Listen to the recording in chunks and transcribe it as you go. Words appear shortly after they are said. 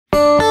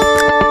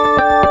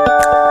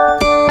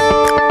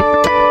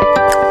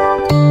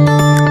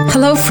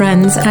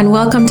friends, and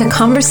welcome to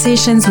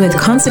Conversations with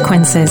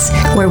Consequences,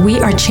 where we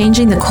are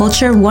changing the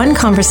culture one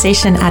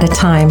conversation at a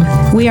time.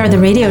 We are the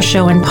radio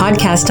show and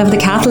podcast of the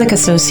Catholic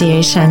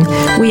Association.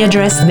 We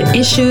address the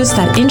issues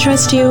that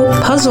interest you,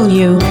 puzzle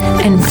you,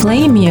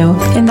 inflame you,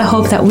 in the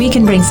hope that we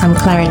can bring some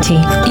clarity,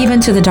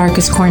 even to the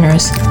darkest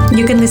corners.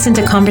 You can listen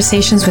to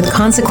Conversations with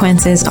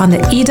Consequences on the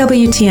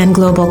EWTN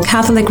Global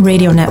Catholic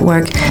Radio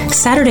Network,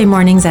 Saturday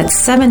mornings at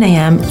 7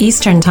 a.m.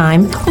 Eastern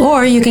Time,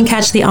 or you can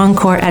catch the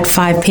encore at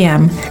 5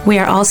 p.m. We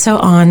are also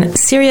on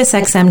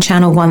SiriusXM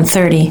Channel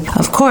 130.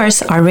 Of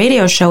course, our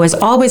radio show is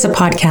always a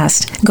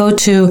podcast. Go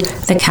to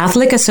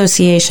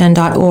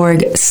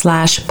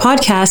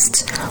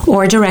thecatholicassociation.org/podcasts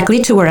or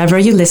directly to wherever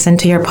you listen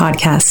to your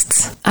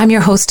podcasts. I'm your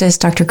hostess,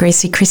 Dr.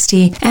 Gracie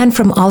Christie, and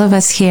from all of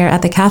us here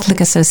at the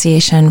Catholic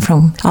Association,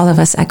 from all of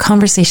us at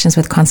Conversations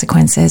with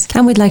Consequences,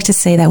 and we'd like to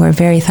say that we're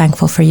very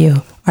thankful for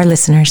you, our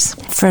listeners.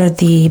 For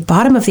the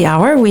bottom of the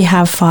hour, we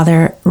have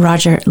Father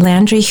Roger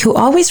Landry, who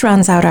always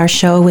rounds out our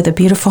show with a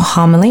beautiful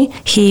homily.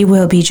 He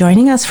will be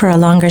joining us for a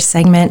longer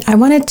segment. I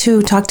wanted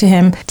to talk to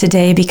him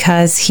today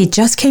because he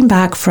just came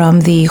back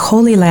from the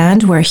Holy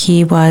Land, where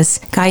he was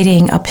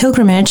guiding a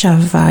pilgrimage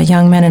of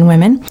young men and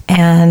women.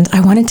 And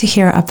I wanted to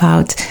hear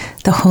about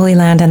the Holy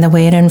Land and the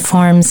way it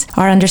informs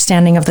our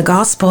understanding of the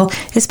gospel,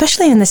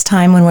 especially in this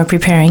time when we're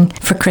preparing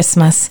for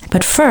Christmas.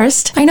 But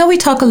first, I know we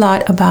talk a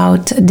lot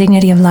about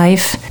dignity of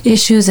life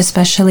issues,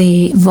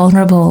 especially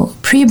vulnerable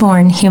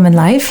preborn human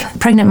life,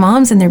 pregnant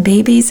moms and their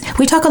babies.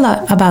 We talk a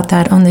lot about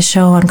that on the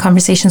show on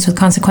Conversations with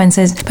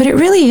Consequences, but it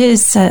really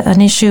is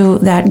an issue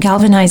that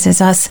galvanizes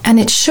us, and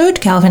it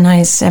should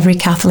galvanize every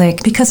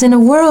Catholic, because in a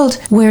world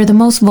where the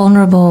most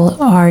vulnerable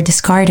are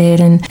discarded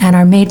and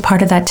are made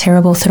part of that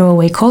terrible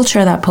throwaway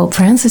culture that Pope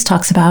Francis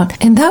talks about,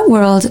 in that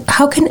world,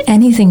 how can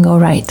anything go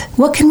right?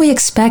 What can we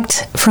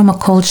expect from a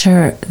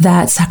culture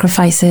that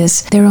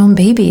sacrifices their own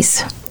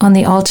babies on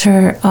the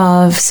altar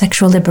of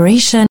sexual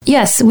liberation?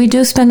 Yes, we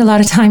do spend a lot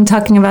of time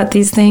talking about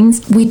these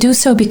things. We do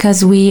so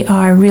because we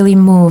are really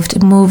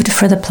moved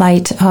for the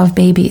plight of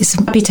babies.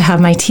 I'm happy to have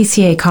my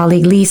TCA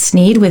colleague Lee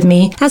Sneed with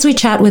me as we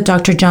chat with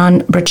Dr.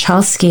 John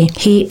Brachalski.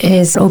 He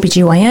is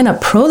OBGYN, a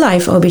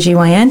pro-life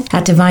OBGYN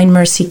at Divine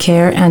Mercy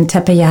Care and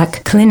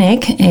Tepeyac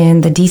Clinic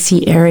in the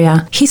DC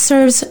area. He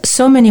serves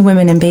so many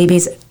women and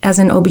babies as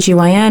an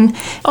OBGYN,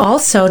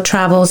 also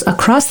travels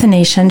across the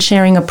nation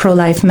sharing a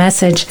pro-life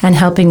message and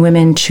helping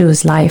women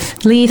choose life.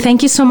 Lee,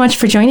 thank you so much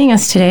for joining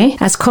us today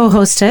as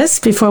co-hostess.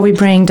 Before we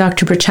bring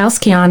Dr.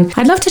 Brachalski on,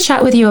 I'd love to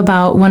chat with you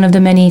about one of the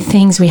many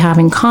things we have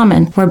in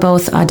common. We're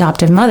both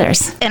adoptive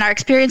mothers. And our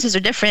experiences are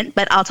different,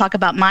 but I'll talk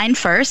about mine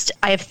first.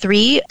 I have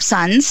 3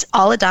 sons,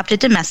 all adopted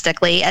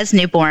domestically as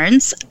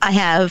newborns. I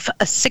have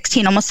a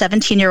 16, almost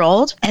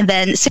 17-year-old, and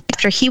then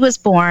after he was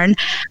born,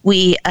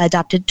 we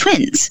adopted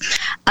twins.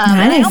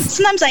 Nice.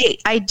 Sometimes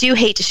I do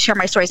hate to share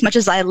my story as much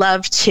as I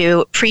love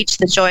to preach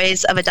the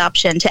joys of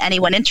adoption to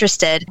anyone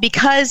interested,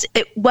 because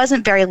it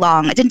wasn't very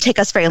long. It didn't take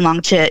us very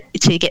long to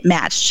get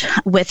matched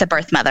with a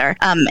birth mother.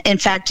 In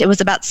fact, it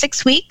was about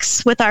 6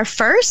 weeks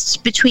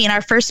between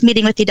our first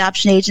meeting with the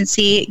adoption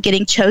agency,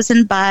 getting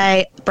chosen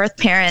by birth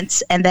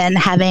parents, and then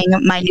having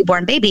my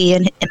newborn baby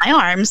in my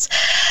arms.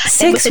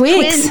 6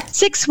 weeks?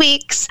 6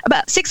 weeks.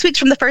 About 6 weeks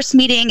from the first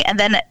meeting, and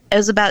then it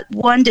was about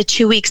 1 to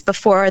 2 weeks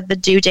before the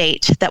due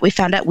date that we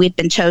found out we'd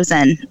been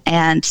chosen.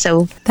 And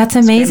so that's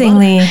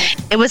amazingly.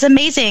 It was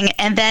amazing.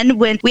 And then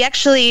when we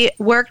actually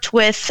worked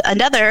with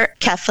another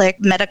Catholic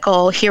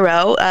medical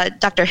hero,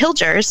 Dr.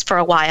 Hilgers, for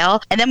a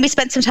while, and then we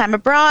spent some time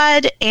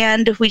abroad,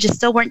 and we just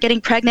still weren't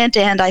getting pregnant.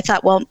 And I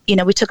thought, well,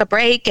 we took a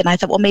break, and I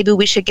thought, well, maybe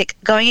we should get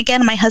going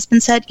again. And my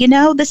husband said,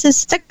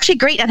 it's actually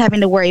great not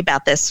having to worry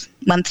about this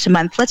month to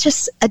month. Let's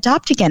just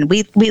adopt again.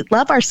 We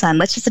love our son.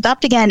 Let's just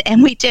adopt again.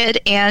 And we did.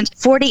 And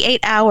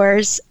 48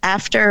 hours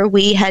after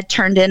we had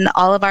turned in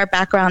all of our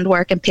background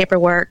work and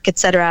paperwork,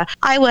 etc.,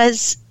 I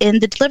was in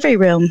the delivery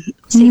room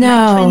seeing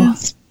my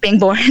twins being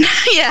born.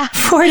 Yeah.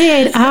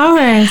 48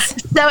 hours.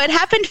 So it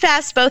happened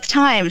fast both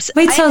times.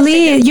 Wait, so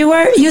Lee,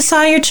 you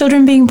saw your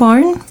children being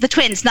born? The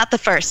twins, not the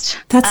first.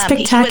 That's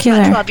spectacular.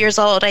 He was about 12 years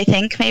old, I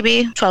think,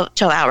 maybe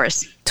 12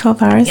 hours.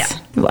 12 hours? Yeah.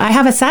 I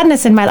have a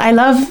sadness in I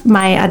love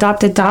my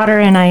adopted daughter,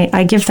 and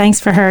I give thanks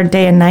for her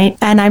day and night.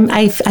 And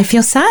I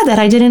feel sad that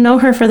I didn't know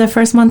her for the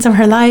first months of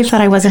her life, that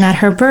I wasn't at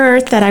her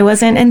birth, that I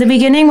wasn't in the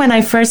beginning when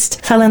I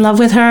first fell in love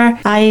with her.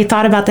 I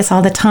thought about this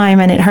all the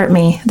time, and it hurt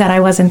me that I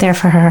wasn't there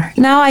for her.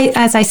 Now,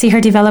 as I see her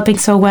developing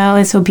so well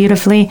and so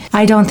beautifully,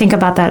 I don't think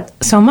about that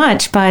so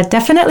much, but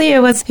definitely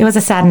it was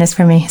a sadness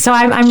for me. So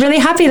I'm really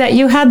happy that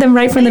you had them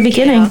right from the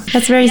beginning.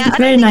 That's very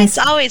nice.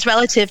 It's always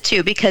relative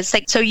too, because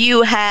so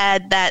you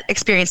had that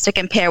experience to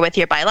compare with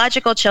your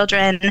biological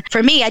children.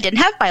 For me, I didn't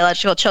have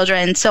biological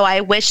children, so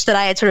I wish that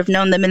I had sort of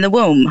known them in the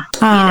womb,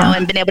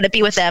 and been able to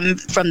be with them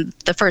from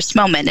the first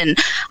moment. And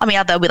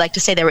although we like to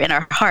say they were in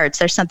our hearts,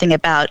 there's something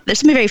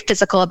very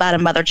physical about a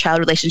mother-child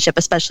relationship,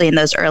 especially in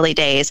those early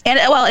days.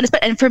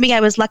 And for me, I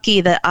was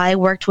lucky that I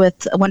worked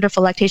with a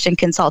wonderful lactation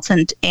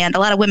consultant, and a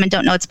lot of women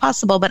don't know it's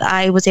possible, but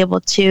I was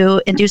able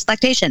to induce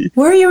lactation.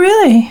 Were you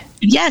really?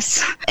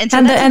 Yes. And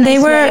they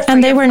were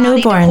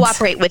newborns.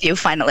 Cooperate with you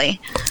finally.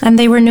 And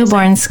they were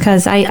newborns,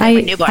 because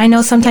I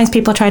know sometimes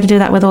people try to do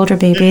that with older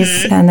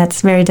babies, and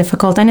that's very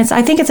difficult. And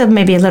I think it's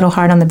maybe a little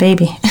hard on the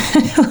baby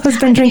who's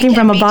been drinking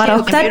from a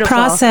bottle. That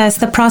process,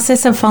 the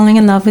process of falling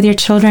in love with your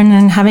children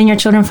and having your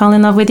children fall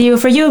in love with you.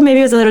 For you, maybe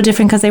it was a little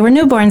different because they were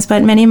newborns,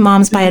 but many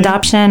moms by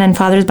adoption and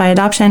fathers by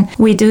adoption,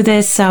 we do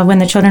this when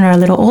the children are a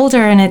little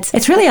older, and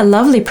it's really a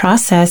lovely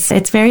process.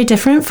 It's very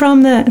different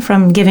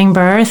from giving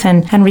birth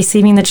and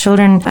receiving the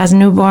children as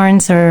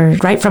newborns or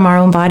right from our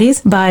own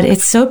bodies, but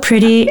it's so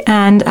pretty.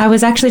 And I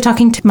was actually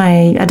talking to my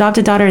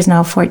adopted daughter, is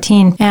now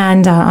 14,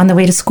 and on the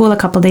way to school a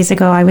couple of days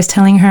ago, I was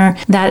telling her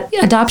that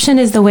adoption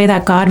is the way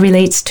that God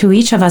relates to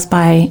each of us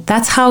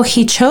that's how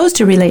he chose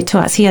to relate to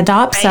us. He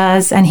adopts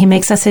us and he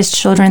makes us his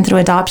children through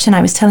adoption.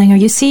 I was telling her,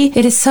 you see,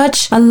 it is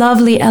such a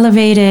lovely,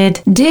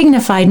 elevated,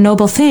 dignified,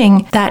 noble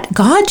thing that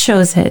God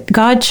chose it.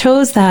 God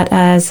chose that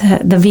as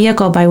the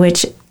vehicle by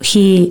which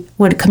he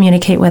would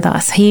communicate with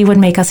us. He would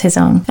make us his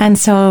own. And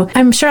so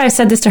I'm sure I've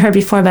said this to her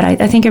before, but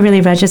I think it really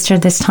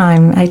registered this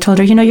time. I told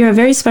her, you're a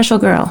very special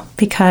girl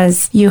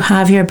because you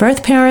have your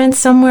birth parents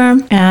somewhere,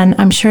 and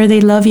I'm sure they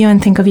love you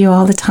and think of you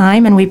all the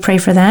time, and we pray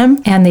for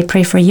them and they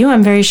pray for you,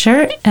 I'm very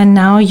sure. And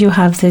now you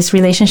have this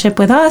relationship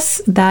with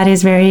us that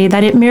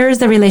it mirrors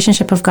the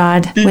relationship of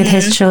God with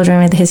his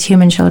children, with his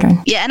human children.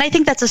 Yeah, and I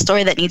think that's a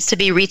story that needs to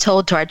be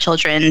retold to our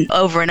children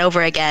over and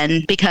over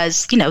again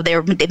because,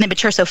 they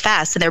mature so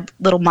fast and their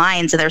little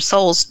minds and their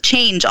souls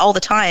change all the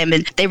time,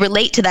 and they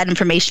relate to that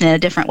information in a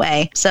different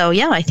way. So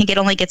yeah, I think it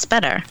only gets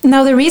better.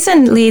 Now, the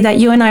reason, Lee, that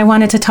you and I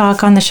wanted to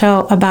talk on the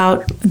show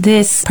about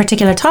this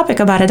particular topic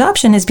about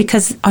adoption is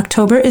because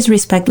October is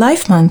Respect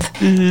Life Month,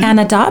 and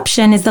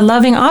adoption is the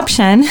loving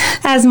option.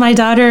 As my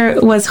daughter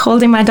was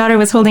holding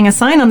a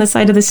sign on the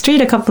side of the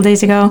street a couple of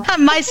days ago.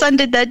 My son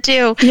did that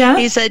too. Yeah.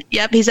 He said,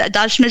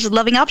 adoption is a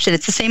loving option.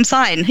 It's the same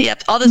sign.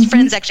 Yep. All his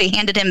friends actually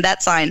handed him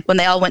that sign when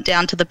they all went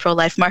down to the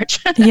pro-life march.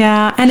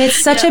 Yeah. And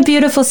it's such a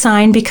beautiful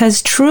sign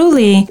because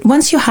truly,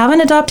 once you have an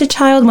adopted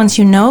child, once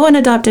you know an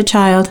adopted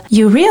child,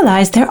 you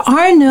realize there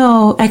are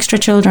no extra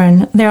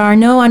children. There are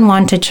no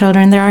unwanted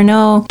children. There are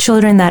no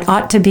children that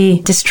ought to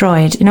be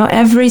destroyed.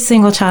 Every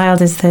single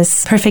child is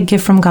this perfect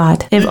gift from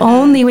God. If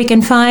only we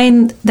can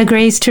find the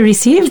grace to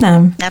receive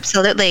them.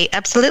 Absolutely.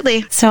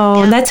 Absolutely. So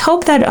let's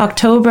hope that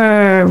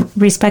October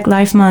Respect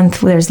Life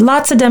Month, there's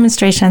lots of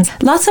demonstrations,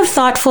 lots of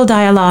thoughtful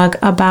dialogue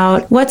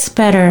about what's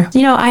better.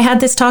 I had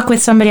this talk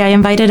with somebody. I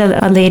invited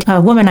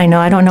a woman I know.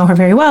 I don't know her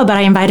very well, but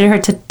I invited her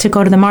to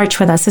go to the march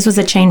with us. This was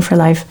a Chain for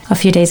Life a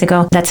few days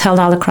ago that's held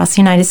all across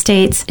the United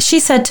States. She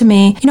said to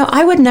me,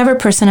 I would never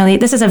personally,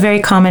 this is a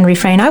very common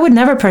refrain, I would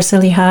never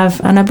personally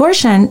have an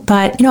abortion,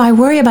 but, I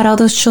worry about all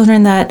those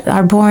children that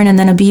are born and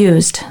then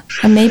abused.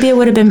 And maybe it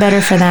would have been better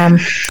for them.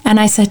 And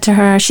I said to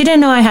her, she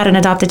didn't know I had an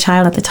adopted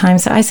child at the time.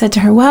 So I said to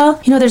her,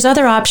 well, there's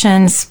other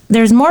options.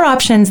 There's more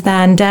options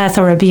than death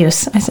or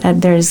abuse. I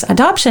said, there's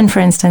adoption, for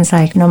instance,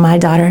 like, my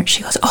daughter.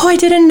 She goes, oh, I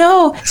didn't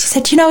know. She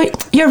said,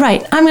 you're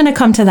right. I'm going to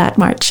come to that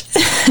march.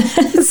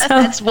 So,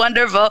 that's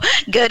wonderful.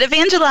 Good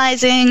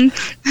evangelizing.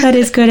 That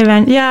is good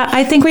Yeah,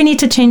 I think we need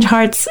to change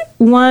hearts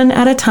one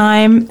at a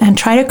time and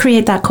try to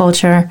create that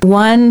culture,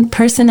 one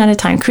person at a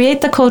time.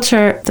 Create the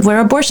culture where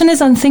abortion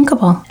is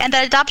unthinkable. And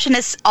that adoption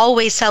is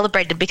always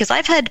celebrated because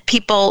I've had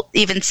people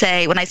even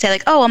say, when I say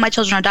like, oh, well, my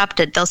children are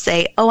adopted, they'll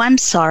say, oh, I'm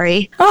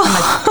sorry. Oh.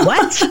 I'm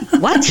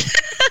like, what?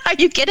 Are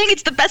you kidding?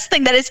 It's the best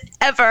thing that has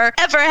ever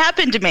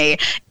happened to me.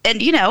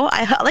 And,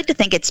 I like to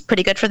think it's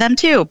pretty good for them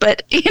too,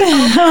 but,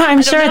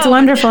 I'm sure it's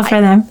wonderful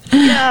for them.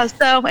 Yeah.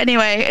 So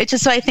anyway, it's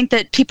just so I think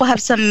that people have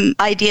some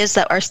ideas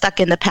that are stuck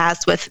in the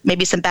past with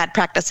maybe some bad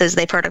practices.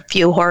 They've heard a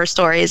few horror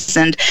stories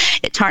and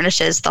it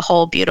tarnishes the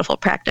whole beautiful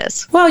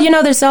practice. Well,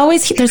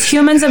 there's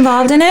humans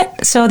involved in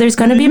it. So there's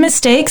going to be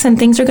mistakes and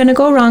things are going to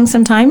go wrong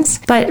sometimes.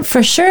 But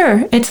for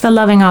sure, it's the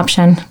loving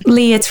option.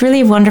 Lee, it's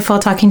really wonderful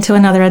talking to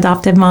another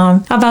adopted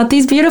mom about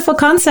these beautiful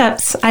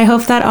concepts. I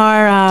hope that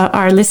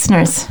our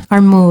listeners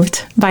are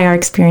moved by our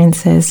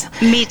experiences.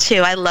 Me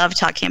too. I love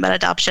talking about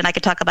adoption. I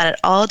could talk about it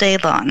all day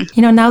long.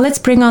 Now let's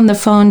bring on the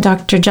phone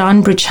Dr.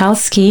 John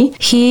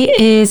Bruchalski. He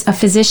is a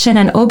physician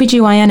and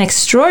OBGYN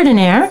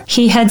extraordinaire.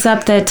 He heads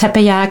up the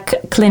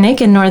Tepeyac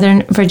Clinic in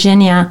Northern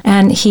Virginia,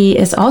 and he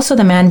is also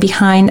the man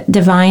behind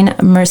Divine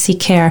Mercy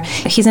Care.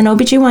 He's an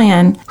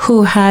OBGYN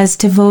who has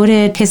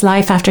devoted his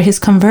life after his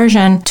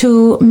conversion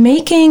to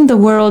making the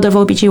world of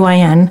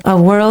OBGYN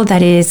a world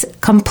that is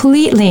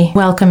completely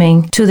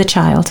welcoming to the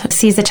child,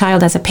 sees the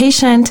child as a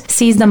patient,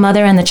 sees the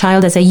mother and the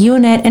child as a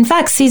unit. In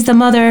fact, sees the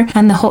mother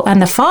and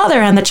the father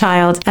and the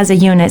child as a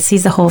unit,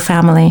 sees the whole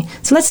family.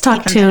 So let's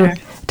talk to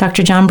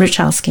Dr. John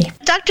Bruchalski.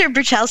 Dr.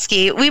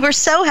 Bruchalski, we were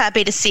so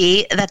happy to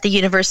see that the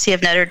University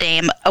of Notre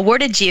Dame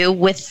awarded you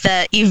with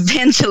the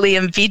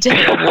Evangelium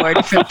Vitae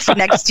Award for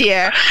next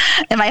year.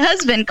 And my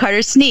husband,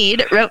 Carter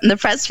Sneed, wrote in the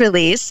press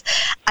release,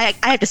 I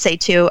have to say,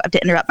 too, I have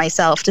to interrupt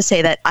myself to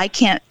say that I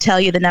can't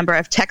tell you the number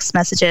of text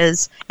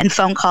messages and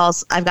phone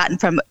calls I've gotten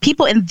from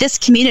people in this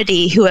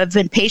community who have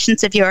been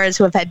patients of yours,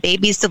 who have had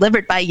babies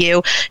delivered by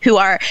you, who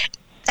are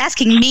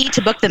asking me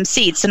to book them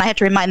seats, and I have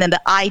to remind them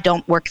that I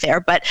don't work there,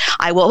 but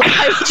I will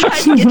try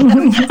to get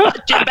them do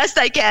the best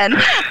I can.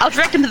 I'll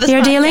direct them to this.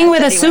 You're dealing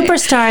with a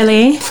superstar,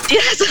 Lee.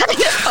 Yes, I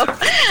know.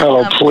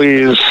 Oh,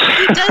 please.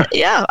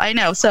 Yeah, I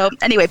know. So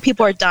anyway,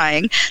 people are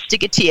dying to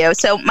get to you.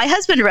 So my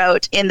husband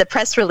wrote in the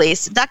press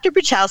release, Dr.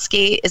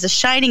 Buchalski is a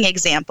shining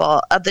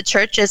example of the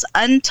church's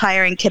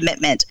untiring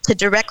commitment to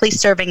directly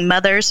serving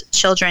mothers,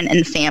 children,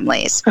 and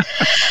families.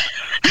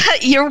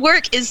 Your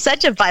work is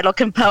such a vital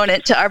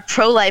component to our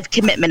pro-life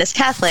commitment as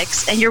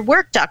Catholics, and your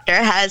work, Doctor,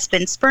 has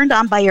been spurred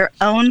on by your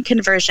own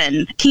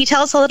conversion. Can you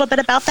tell us a little bit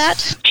about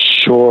that?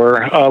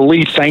 Sure.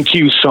 Lee, thank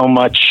you so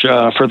much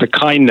for the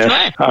kindness.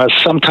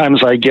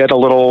 Sometimes I get a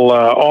little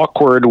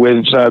awkward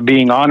with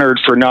being honored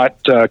for not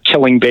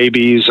killing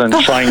babies and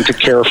trying to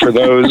care for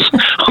those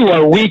who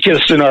are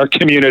weakest in our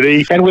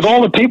community. And with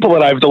all the people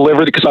that I've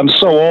delivered, because I'm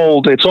so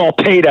old, it's all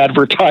paid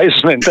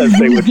advertisement, as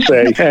they would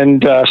say.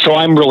 And so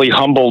I'm really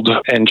humbled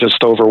and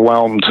just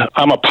overwhelmed.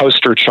 I'm a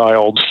poster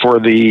child for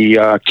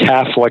the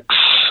Catholics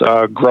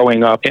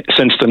growing up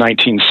since the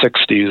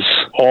 1960s.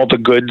 All the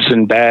goods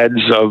and bads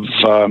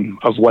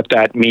of what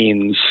that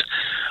means.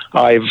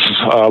 I've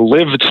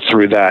lived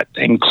through that,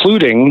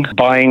 including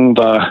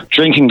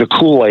drinking the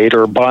Kool-Aid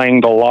or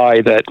buying the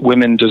lie that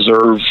women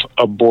deserve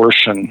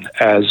abortion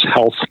as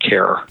health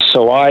care.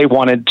 So I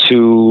wanted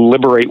to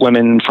liberate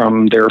women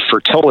from their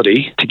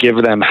fertility, to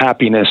give them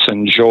happiness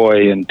and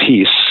joy and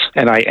peace.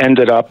 And I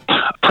ended up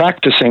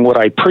practicing what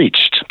I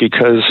preached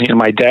because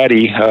my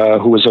daddy,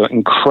 who was an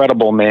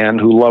incredible man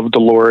who loved the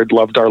Lord,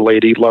 loved Our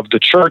Lady, loved the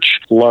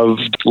church,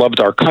 loved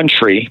our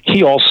country,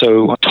 he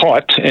also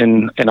taught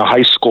in a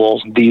high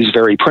school these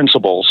very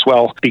principles.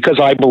 Well, because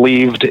I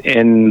believed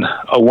in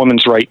a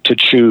woman's right to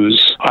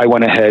choose, I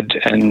went ahead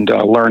and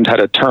learned how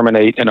to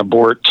terminate and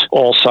abort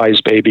all size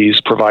babies,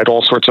 provide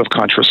all sorts of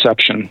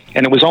contraception.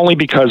 And it was only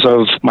because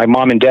of my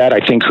mom and dad,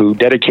 I think, who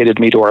dedicated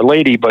me to Our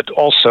Lady, but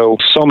also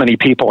so many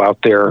people out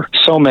there,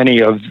 so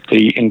many of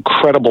the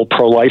incredible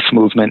pro-life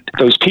movement,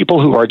 those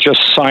people who are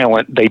just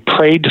silent, they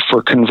prayed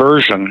for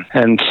conversion.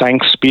 And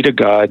thanks be to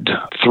God,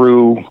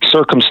 through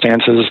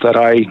circumstances that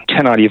I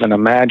cannot even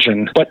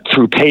imagine, but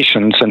through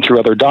patience and through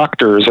other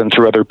doctors and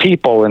through other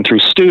people and through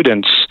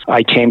students,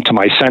 I came to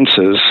my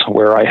senses,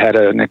 where I had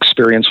an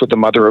experience with the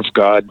Mother of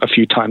God a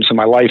few times in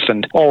my life,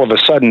 and all of a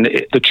sudden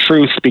the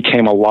truth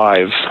became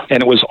alive.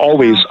 And it was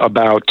always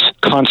about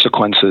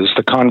consequences.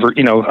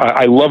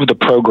 I love the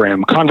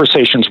program,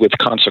 Conversations with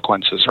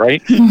Consequences,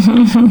 right?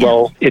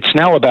 Well, it's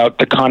now about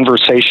the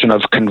conversation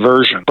of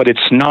conversion, but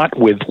it's not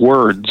with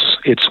words.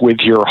 It's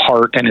with your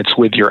heart and it's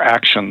with your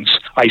actions.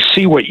 I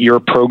see what your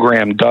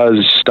program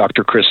does,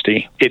 Dr.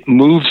 Christie. It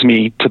moves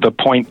me to the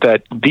point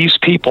that these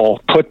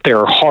people put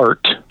their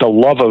heart, the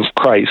love of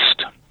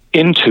Christ,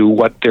 into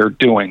what they're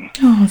doing.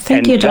 Oh,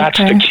 thank you,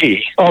 Doctor. That's the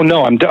key. Oh,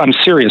 no, I'm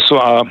serious. So,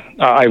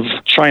 I'm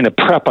trying to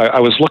prep. I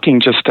was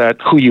looking just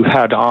at who you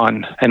had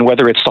on, and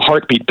whether it's the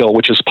heartbeat bill,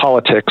 which is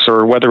politics,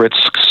 or whether it's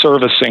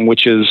servicing,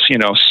 which is,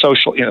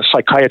 social,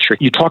 psychiatry.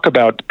 You talk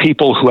about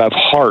people who have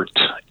heart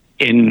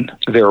in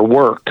their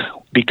work.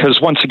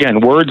 Because once again,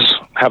 words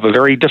have a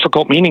very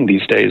difficult meaning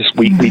these days.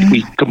 We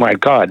my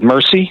God,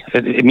 mercy,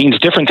 it means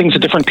different things to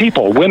different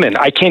people. Women,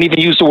 I can't even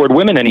use the word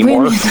women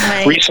anymore.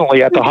 Right.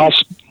 Recently at the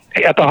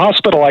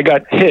hospital, I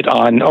got hit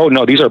on, oh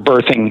no, these are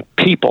birthing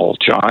people,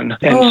 John.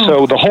 And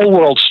so the whole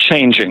world's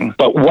changing.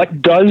 But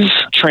what does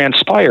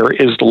transpire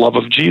is the love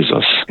of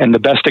Jesus. And the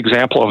best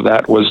example of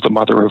that was the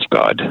Mother of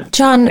God.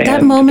 John,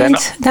 that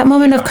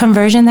moment of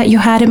conversion that you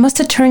had, it must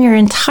have turned your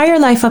entire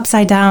life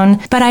upside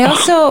down. But I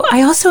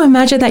also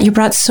imagine that you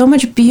brought so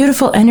much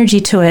beautiful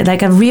energy to it,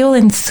 like a real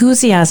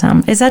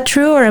enthusiasm. Is that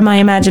true, or am I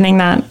imagining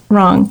that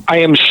wrong? I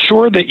am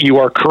sure that you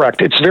are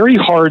correct. It's very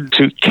hard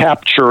to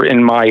capture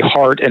in my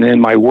heart and in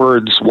my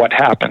words what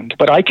happened.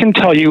 But I can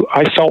tell you,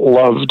 I felt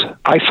loved.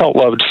 I felt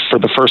loved for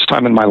the first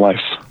time in my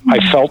life. I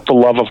felt the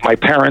love of my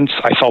parents.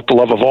 I felt the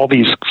love of all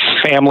these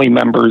family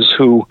members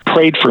who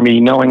prayed for me,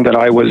 knowing that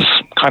I was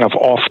kind of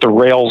off the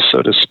rails,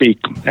 so to speak,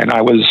 and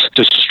I was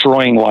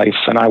destroying life,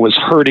 and I was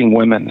hurting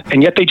women.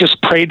 And yet they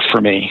just prayed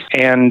for me.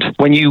 And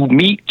when you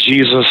meet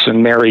Jesus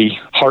and Mary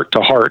heart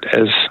to heart,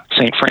 as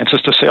St.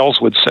 Francis de Sales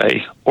would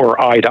say,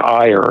 or eye to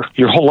eye, or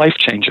your whole life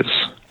changes.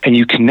 And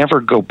you can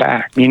never go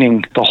back,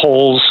 meaning the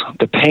holes,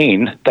 the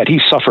pain that he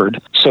suffered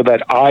so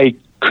that I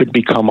could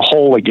become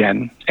whole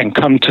again and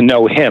come to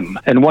know him.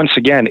 And once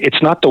again,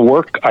 it's not the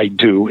work I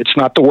do, it's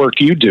not the work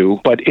you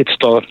do, but it's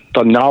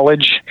the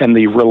knowledge and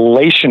the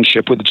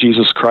relationship with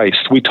Jesus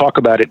Christ. We talk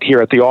about it here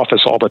at the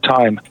office all the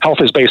time. Health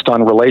is based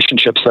on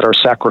relationships that are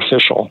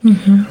sacrificial.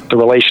 Mm-hmm. The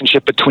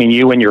relationship between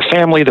you and your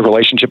family, the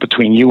relationship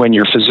between you and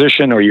your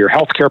physician or your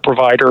healthcare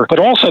provider, but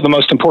also the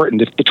most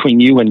important, it's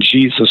between you and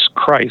Jesus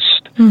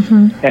Christ.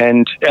 Mm-hmm.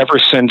 And ever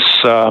since,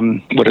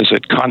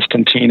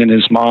 Constantine and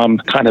his mom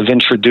kind of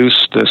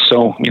introduced this,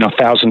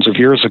 thousands of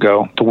years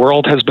ago, The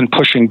world has been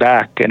pushing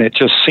back, and it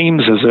just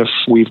seems as if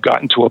we've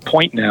gotten to a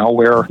point now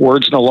where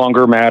words no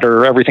longer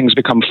matter, everything's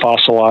become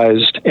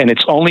fossilized, and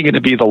it's only going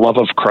to be the love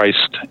of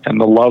Christ and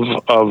the love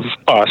of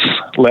us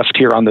left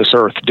here on this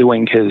earth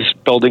building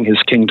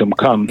his kingdom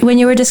come. When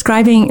you were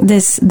describing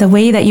this, the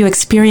way that you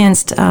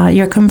experienced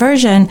your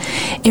conversion,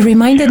 it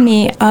reminded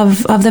me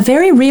of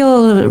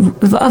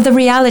the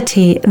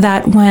reality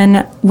that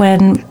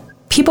when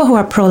people who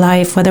are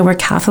pro-life, whether we're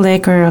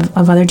Catholic or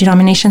of other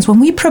denominations, when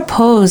we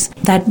propose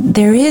that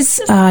there is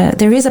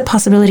a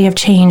possibility of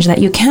change, that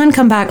you can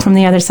come back from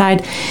the other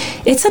side,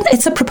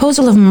 it's a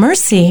proposal of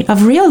mercy,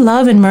 of real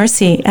love and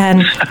mercy.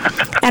 And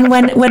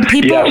when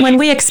people yes. when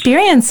we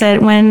experience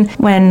it,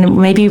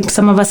 when maybe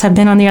some of us have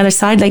been on the other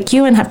side like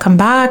you and have come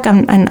back,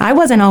 and I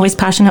wasn't always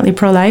passionately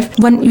pro-life,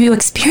 when you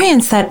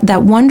experience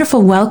that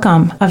wonderful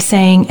welcome of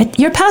saying,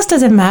 your past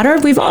doesn't matter,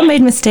 we've all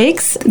made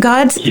mistakes,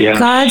 God's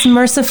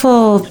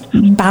merciful,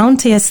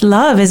 bounteous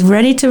love is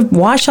ready to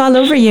wash all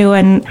over you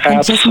and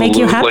just make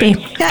you happy.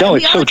 Yeah, no,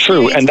 it's so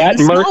true. And that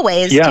in small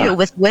ways too,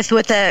 with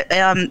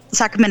the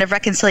Sacrament of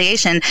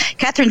Reconciliation.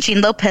 Catherine Jean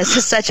Lopez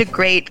has such a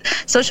great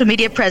social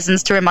media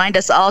presence to remind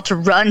us all to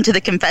run to the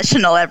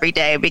confessional every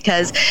day,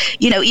 because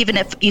even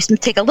if you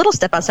take a little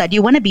step outside,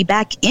 you want to be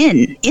back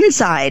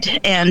inside,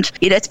 and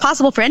it's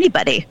possible for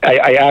anybody.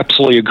 I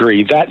absolutely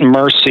agree. That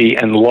mercy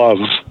and love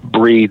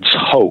breeds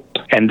hope.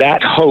 And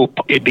that hope,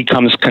 it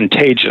becomes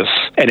contagious,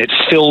 and it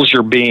fills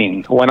your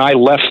being. When I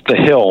left the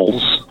hill,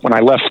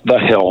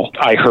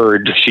 I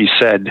heard, she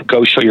said,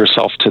 go show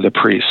yourself to the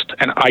priest.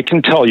 And I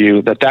can tell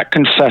you that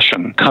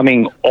confession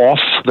coming off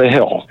the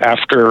hill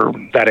after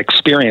that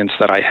experience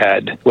that I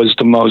had was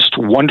the most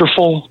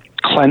wonderful,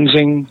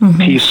 cleansing,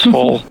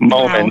 peaceful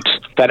moment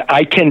that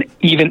I can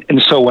even,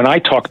 and so when I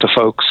talk to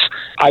folks,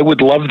 I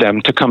would love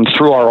them to come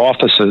through our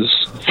offices,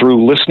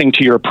 through listening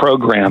to your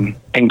program,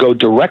 and go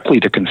directly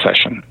to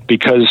confession,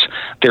 because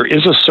there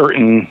is a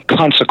certain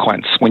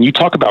consequence. When you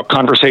talk about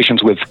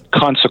conversations with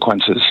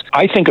consequences,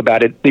 I think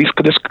about it,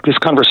 this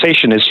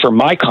conversation is for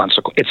my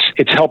consequence.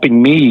 It's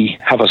helping me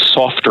have a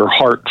softer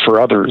heart for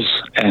others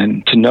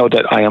and to know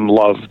that I am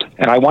loved.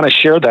 And I want to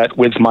share that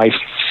with my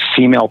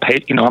female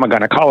patient. I'm a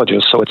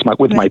gynecologist, so it's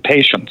with my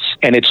patients.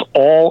 And it's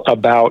all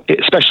about,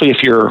 especially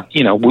if you're,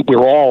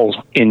 we're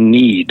all in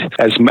need.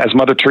 As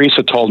Mother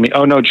Teresa told me,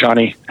 oh no,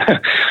 Johnny,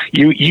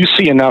 you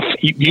see enough,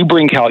 you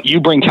bring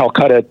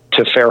Calcutta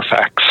to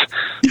Fairfax,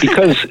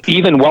 because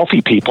even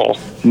wealthy people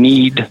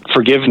need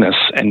forgiveness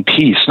and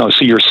peace. No,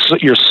 so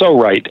you're so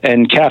right.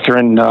 And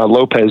Catherine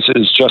Lopez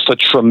is just a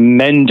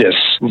tremendous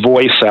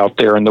voice out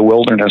there in the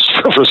wilderness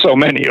for so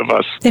many of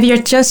us. If you're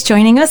just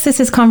joining us, this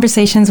is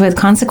Conversations with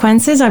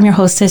Consequences. I'm your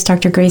hostess,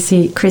 Dr.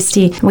 Gracie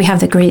Christie. We have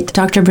the great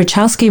Dr.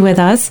 Bruchalski with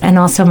us, and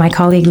also my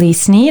colleague Lee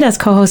Sneed as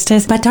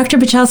co-hostess. But Dr.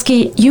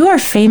 Bruchalski, you are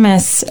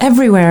famous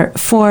everywhere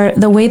for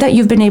the way that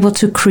you've been able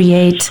to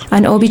create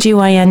an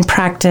OBGYN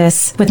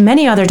practice with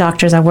many other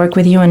doctors that work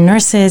with you and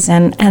nurses,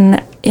 and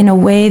in a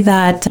way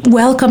that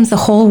welcomes the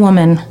whole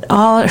woman,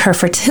 all her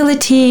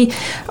fertility,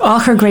 all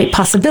her great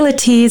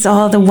possibilities,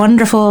 all the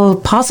wonderful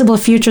possible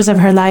futures of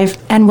her life,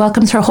 and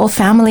welcomes her whole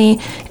family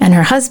and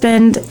her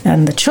husband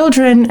and the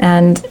children.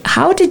 And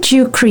how did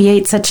you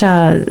create such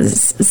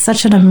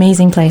an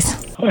amazing place?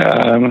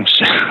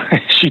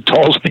 She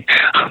told me,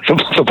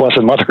 the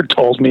Blessed Mother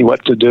told me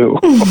what to do.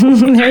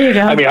 There you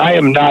go. I mean,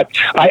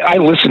 I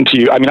listen to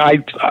you. I mean,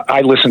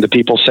 I listen to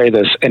people say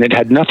this, and it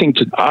had nothing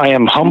to, I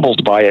am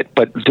humbled by it,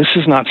 but this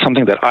is not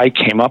something that I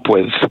came up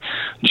with.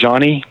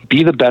 Johnny,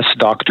 be the best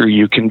doctor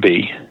you can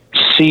be.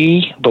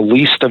 See the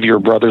least of your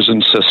brothers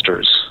and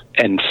sisters,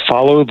 and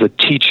follow the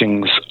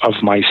teachings of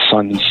my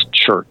son's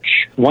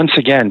church. Once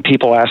again,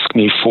 people ask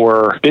me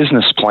for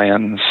business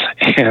plans,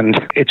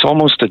 and it's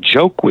almost a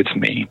joke with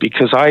me,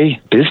 because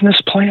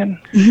business plan?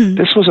 Mm-hmm.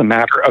 This was a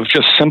matter of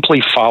just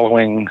simply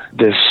following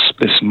this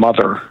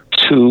mother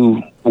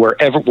to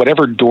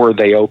whatever door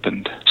they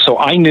opened. So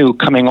I knew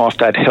coming off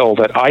that hill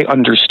that I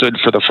understood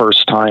for the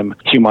first time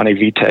Humanae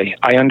Vitae.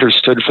 I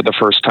understood for the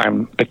first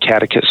time the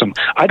Catechism.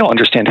 I don't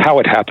understand how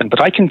it happened,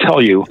 but I can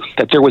tell you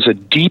that there was a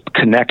deep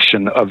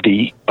connection of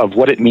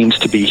what it means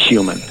to be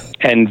human.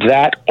 And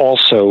that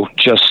also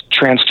just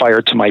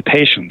transpired to my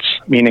patients,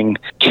 meaning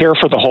care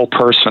for the whole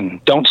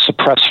person. Don't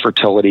suppress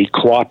fertility.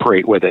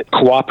 Cooperate with it.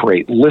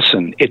 Cooperate.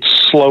 Listen. It's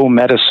slow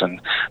medicine.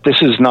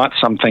 This is not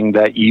something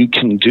that you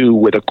can do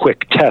with a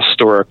quick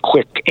test or a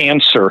quick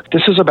answer.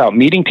 This is about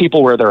meeting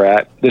people where they're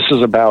at. This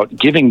is about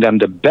giving them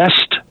the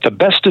best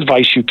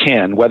advice you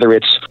can, whether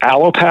it's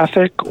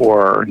allopathic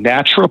or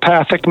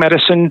naturopathic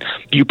medicine.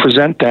 You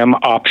present them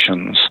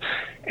options.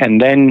 and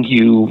then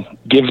you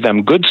give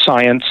them good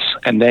science,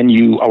 and then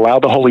you allow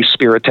the Holy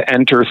Spirit to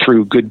enter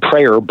through good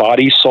prayer,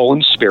 body, soul,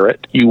 and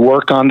spirit. You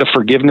work on the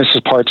forgiveness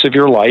of parts of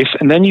your life,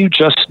 and then you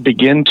just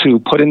begin to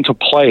put into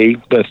play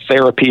the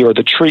therapy or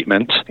the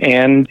treatment,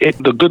 and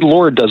the good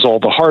Lord does all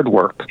the hard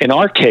work. In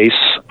our case,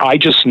 I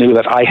just knew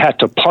that I had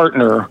to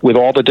partner with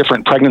all the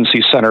different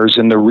pregnancy centers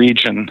in the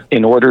region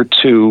in order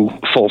to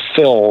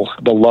fulfill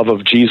the love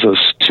of Jesus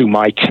to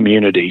my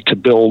community,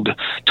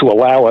 to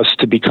allow us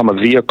to become a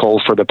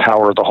vehicle for the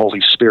power of the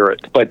Holy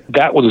Spirit. But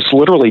that was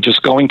literally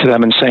just going to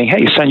them and saying,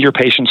 hey, send your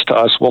patients to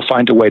us. We'll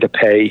find a way to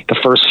pay. The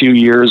first few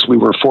years we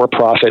were for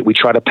profit. We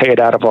try to pay it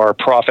out of our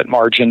profit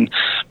margin.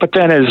 But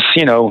then as,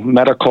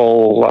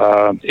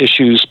 medical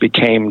issues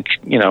became,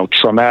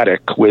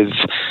 traumatic with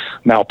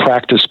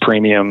malpractice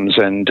premiums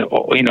and,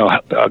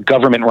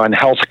 government-run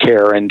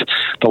healthcare and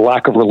the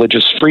lack of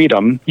religious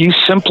freedom,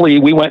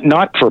 we went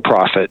not for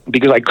profit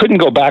because I couldn't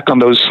go back on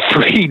those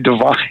three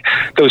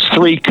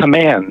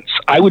commands.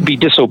 I would be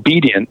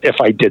disobedient if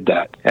I did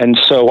that. And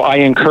so I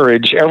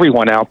encourage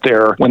everyone out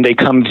there when they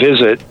come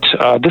visit,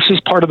 this is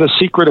part of the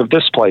secret of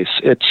this place.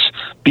 It's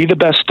be the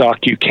best doc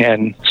you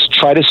can,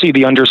 try to see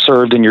the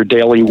underserved in your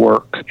daily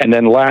work, and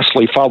then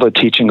lastly, follow the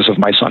teachings of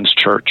my son's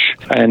church.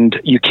 And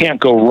you can't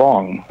go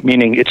wrong,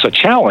 meaning it's a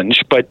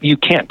challenge, but you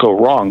can't go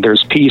wrong.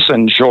 There's peace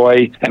and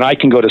joy, and I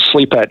can go to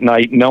sleep at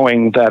night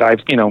knowing that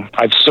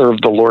I've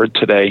served the Lord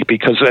today,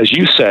 because as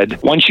you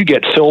said, once you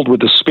get filled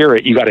with the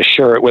Spirit, you got to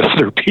share it with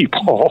other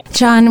people.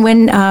 John,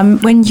 when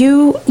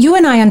you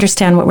and I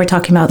understand what we're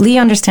talking about, Lee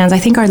understands, I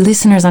think our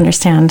listeners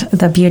understand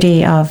the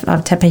beauty of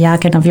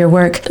Tepeyac and of your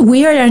work.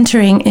 We are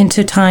entering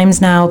into times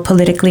now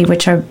politically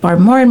which are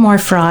more and more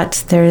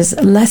fraught. There's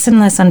less and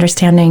less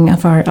understanding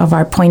of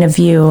our point of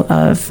view,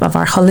 of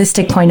our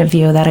holistic point of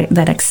view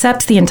that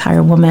accepts the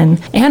entire woman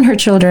and her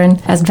children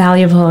as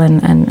valuable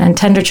and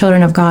tender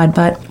children of God.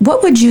 But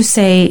what do you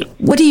say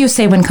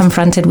when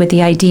confronted with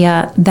the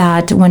idea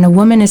that when a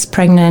woman is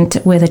pregnant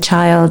with a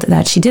child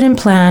that she didn't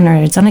plan or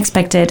it's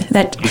unexpected,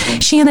 that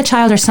she and the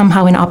child are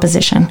somehow in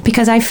opposition?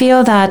 Because I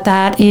feel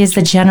that is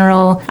the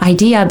general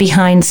idea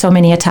behind so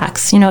many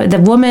attacks.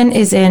 The woman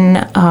is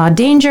in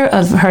danger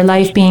of her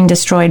life being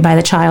destroyed by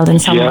the child in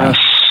some way.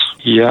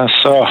 Yes.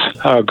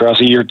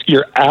 Grazie,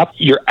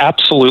 you're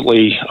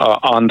absolutely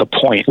on the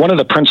point. One of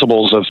the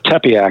principles of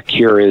Tepeyac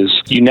here is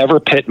you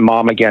never pit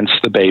mom against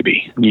the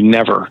baby. You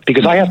never.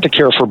 Because I have to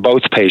care for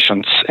both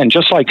patients, and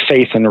just like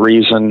faith and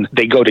reason,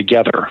 they go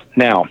together.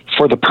 Now,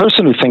 for the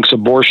person who thinks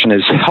abortion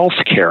is health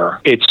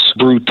care, it's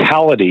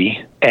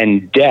brutality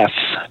and death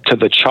to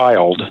the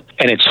child,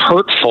 and it's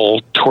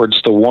hurtful towards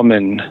the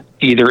woman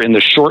either in the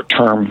short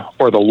term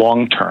or the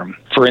long term.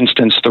 For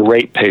instance, the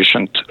rape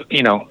patient,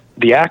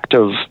 the act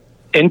of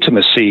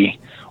intimacy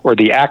or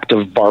the act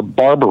of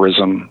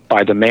barbarism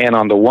by the man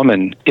on the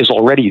woman is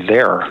already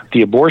there.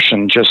 The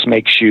abortion just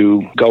makes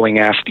you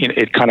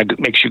it kind of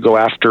makes you go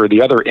after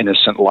the other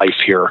innocent life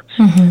here.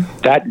 Mm-hmm.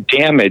 That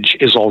damage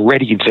is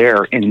already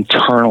there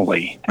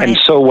internally. Right. And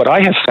so what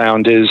I have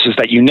found is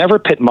that you never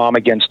pit mom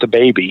against the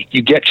baby.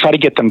 You try to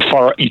get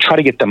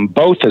them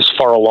both as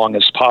far along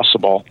as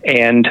possible.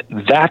 And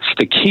that's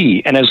the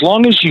key. And as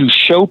long as you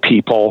show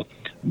people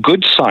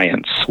good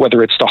science,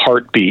 whether it's the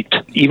heartbeat,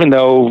 even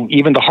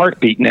the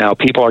heartbeat now,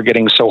 people are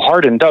getting so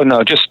hardened, oh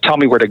no, just tell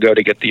me where to go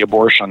to get the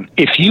abortion.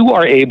 If you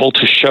are able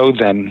to show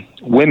them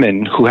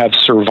women who have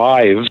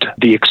survived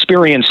the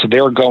experience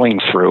they're going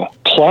through,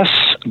 plus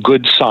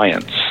good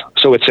science,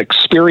 so it's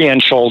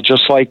experiential,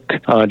 just like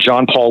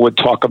John Paul would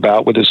talk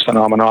about with his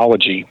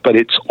phenomenology, but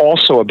it's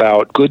also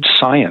about good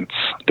science.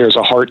 There's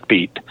a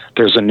heartbeat,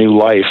 there's a new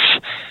life.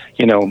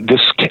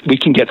 We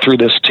can get through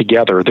this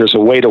together. There's a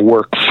way to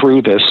work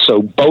through this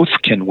so both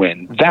can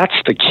win. That's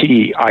the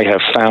key I have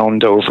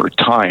found over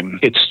time.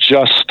 It's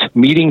just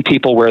meeting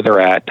people where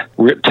they're at,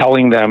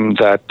 telling them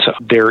that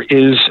there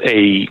is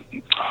a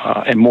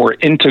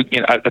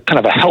kind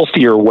of a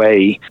healthier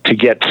way to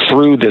get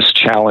through this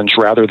challenge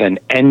rather than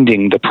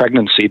ending the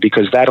pregnancy,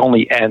 because that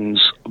only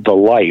ends the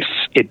life.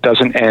 It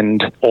doesn't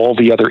end all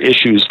the other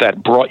issues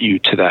that brought you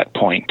to that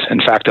point. In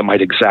fact, it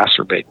might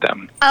exacerbate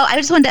them. Oh, I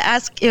just wanted to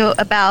ask you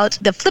about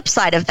the flip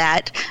side of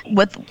that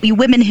with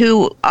women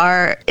who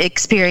are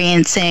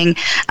experiencing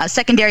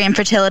secondary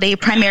infertility,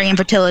 primary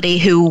infertility,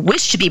 who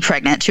wish to be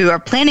pregnant, who are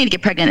planning to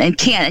get pregnant and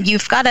can't. And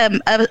you've got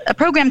a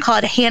program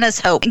called Hannah's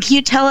Hope. And can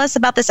you tell us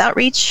about this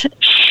outreach?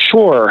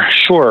 Sure.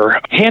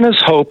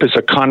 Hannah's Hope is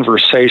a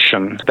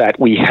conversation that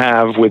we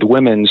have with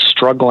women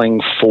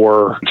struggling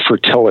for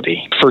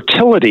fertility.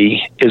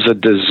 Fertility is a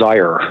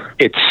desire.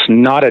 It's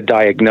not a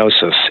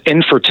diagnosis.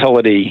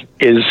 Infertility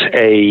is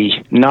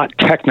not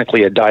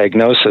technically a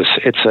diagnosis.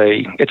 It's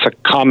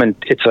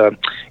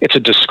a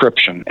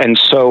description. And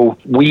so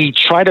we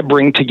try to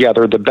bring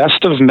together the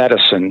best of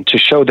medicine to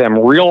show them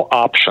real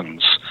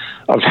options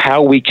of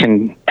how we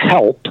can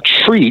help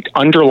treat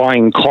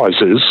underlying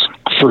causes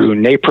through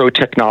NAPRO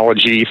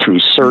technology, through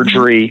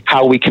surgery,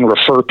 how we can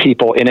refer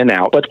people in and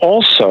out. But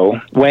also,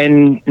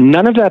 when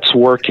none of that's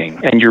working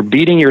and you're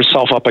beating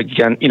yourself up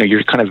again,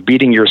 you're kind of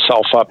beating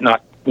yourself up,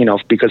 not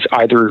because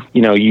either,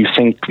 you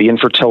think the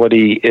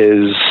infertility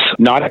is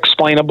not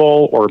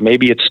explainable or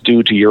maybe it's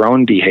due to your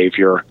own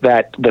behavior,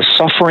 that the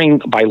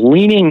suffering, by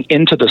leaning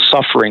into the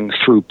suffering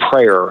through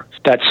prayer,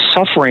 that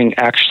suffering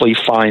actually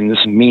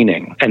finds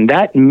meaning. And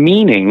that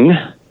meaning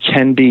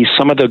can be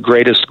some of the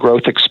greatest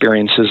growth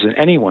experiences in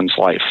anyone's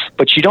life.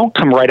 But you don't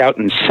come right out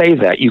and say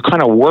that. You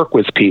kind of work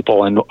with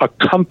people and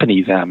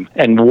accompany them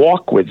and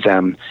walk with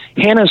them.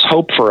 Hannah's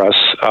hope for us,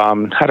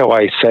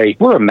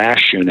 we're a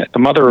MASH unit. The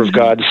Mother of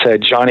God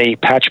said, Johnny,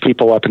 patch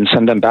people up and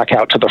send them back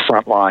out to the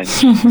front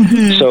lines.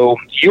 So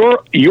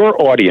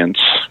your audience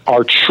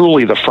are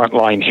truly the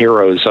frontline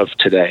heroes of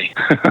today.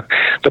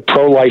 The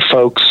pro-life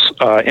folks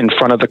in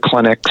front of the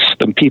clinics,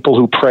 the people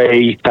who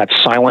pray that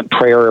silent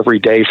prayer every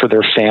day for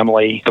their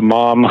family, the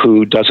mom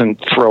who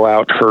doesn't throw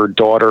out her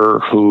daughter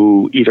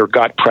who either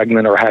got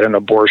pregnant or had an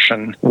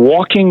abortion,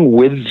 walking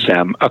with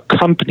them,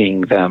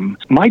 accompanying them.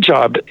 My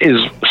job is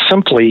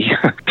simply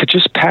to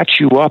just patch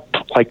you up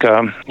like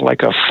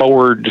a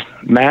forward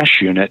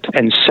MASH unit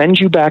and send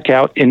you back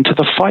out into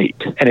the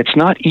fight. And it's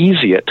not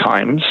easy at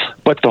times,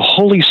 but the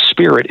Holy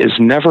Spirit is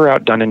never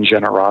outdone in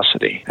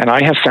generosity. And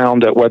I have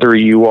found that whether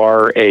you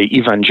are a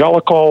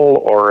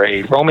evangelical or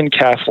a Roman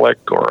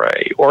Catholic or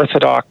a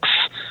Orthodox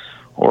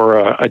or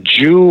a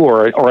Jew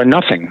or a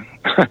nothing,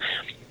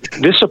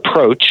 this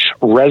approach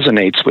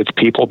resonates with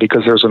people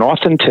because there's an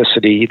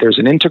authenticity, there's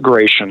an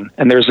integration,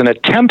 and there's an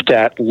attempt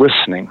at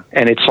listening.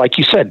 And it's like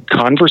you said,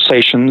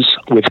 conversations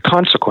with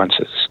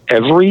consequences.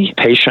 Every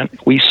patient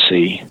we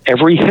see,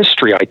 every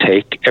history I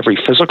take, every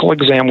physical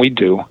exam we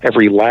do,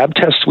 every lab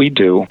test we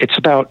do, it's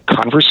about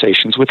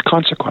conversations with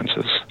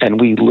consequences. And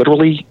we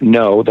literally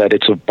know that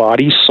it's a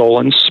body, soul,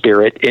 and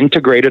spirit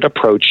integrated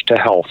approach to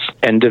health.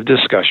 End of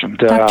discussion.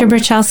 Dr.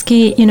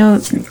 Berchalski,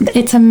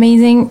 it's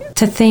amazing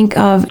to think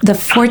of the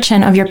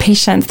fortune of your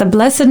patients, the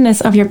blessedness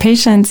of your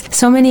patients.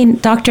 So many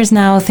doctors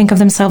now think of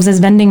themselves as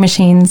vending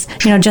machines,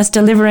 just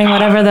delivering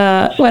whatever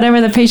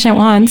the patient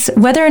wants,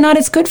 whether or not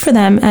it's good for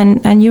them.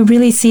 And you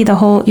really see the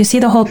whole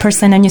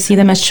person, and you see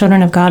them as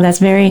children of God. That's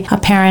very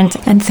apparent.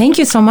 And thank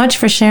you so much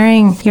for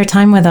sharing your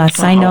time with us.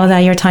 I know that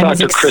your time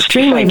is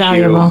extremely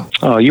valuable.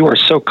 Oh, you are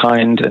so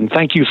kind, and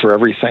thank you for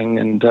everything.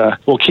 And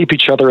we'll keep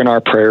each other in our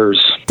prayers.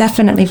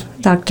 Definitely,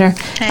 Doctor.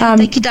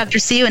 Thank you, Doctor.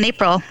 See you in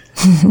April.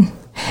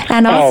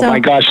 And also, oh my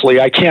gosh, Lee,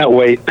 I can't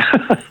wait.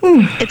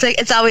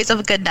 It's always a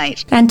good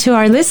night. And to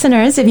our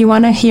listeners, if you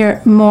want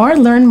to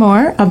learn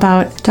more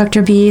about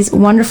Dr. B's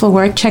wonderful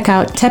work, check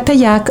out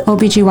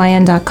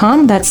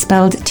tepeyacobgyn.com. That's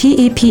spelled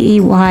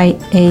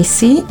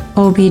TEPEYAC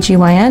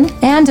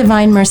OBGYN, and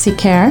Divine Mercy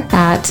Care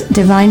at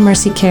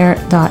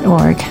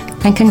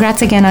divinemercycare.org. And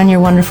congrats again on your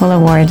wonderful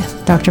award,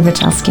 Dr.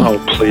 Berchalski. Oh,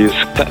 please.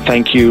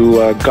 Thank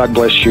you. God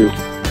bless you.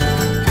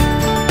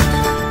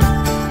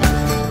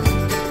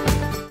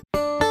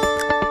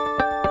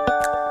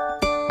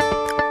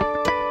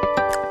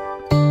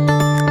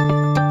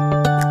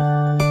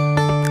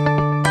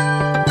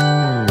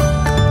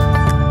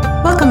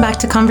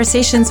 To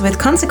Conversations with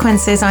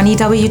Consequences on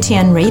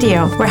EWTN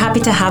Radio. We're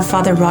happy to have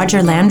Father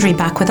Roger Landry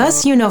back with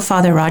us. You know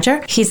Father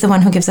Roger. He's the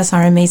one who gives us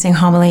our amazing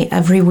homily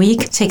every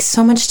week. It takes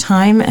so much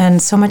time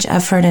and so much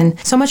effort and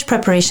so much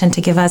preparation to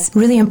give us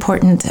really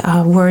important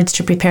words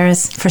to prepare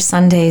us for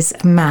Sunday's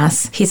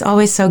Mass. He's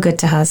always so good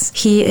to us.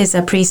 He is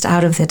a priest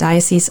out of the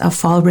Diocese of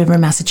Fall River,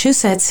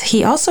 Massachusetts.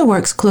 He also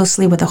works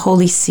closely with the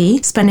Holy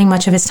See, spending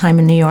much of his time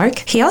in New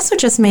York. He also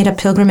just made a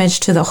pilgrimage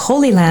to the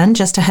Holy Land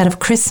just ahead of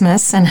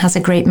Christmas and has a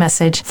great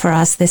message for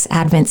us this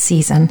Advent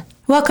season.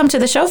 Welcome to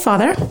the show,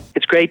 Father.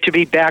 It's great to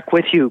be back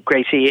with you,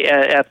 Gracie,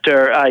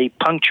 after I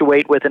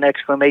punctuate with an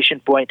exclamation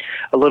point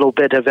a little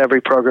bit of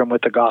every program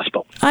with the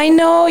gospel. I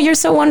know. You're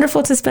so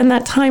wonderful to spend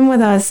that time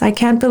with us. I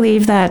can't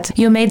believe that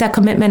you made that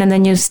commitment and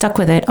then you stuck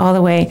with it all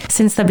the way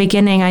since the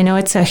beginning. I know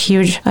it's a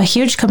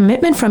huge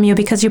commitment from you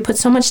because you put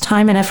so much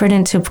time and effort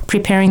into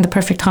preparing the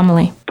perfect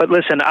homily. But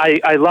listen,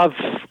 I love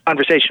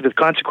Conversation with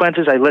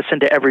Consequences. I listen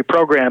to every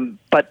program,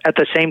 but at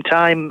the same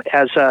time,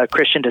 as a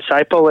Christian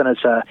disciple and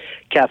as a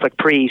Catholic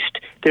priest,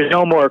 there's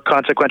no more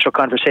consequential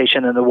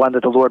conversation than the one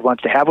that the Lord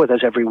wants to have with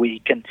us every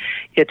week. And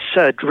it's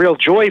a real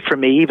joy for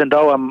me, even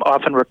though I'm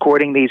often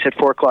recording these at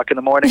 4 o'clock in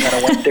the morning on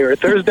a Wednesday or a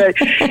Thursday,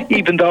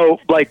 even though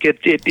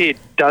it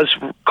does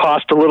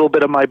cost a little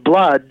bit of my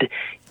blood.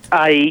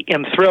 I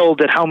am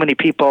thrilled at how many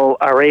people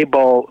are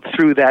able,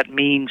 through that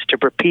means, to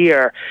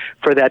prepare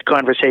for that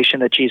conversation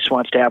that Jesus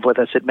wants to have with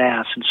us at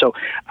Mass. And so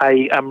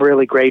I'm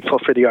really grateful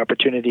for the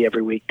opportunity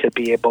every week to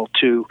be able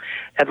to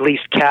at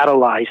least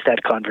catalyze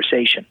that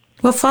conversation.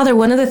 Well, Father,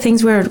 one of the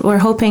things we're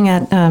hoping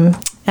at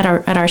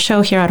our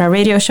show here, at our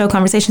radio show,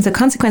 Conversations with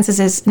Consequences,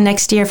 is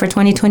next year for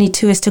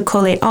 2022 is to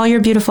collate all your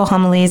beautiful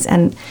homilies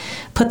and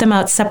put them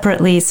out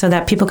separately so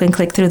that people can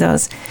click through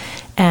those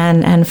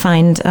and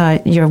find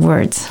your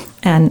words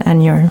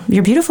and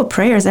your beautiful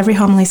prayers. Every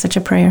homily is such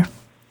a prayer.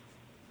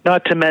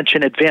 Not to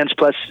mention advanced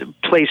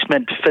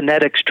placement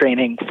phonetics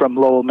training from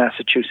Lowell,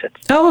 Massachusetts.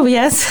 Oh,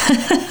 yes.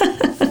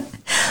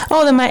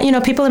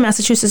 People in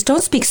Massachusetts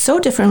don't speak so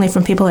differently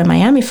from people in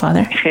Miami,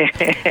 Father.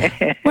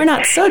 We're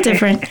not so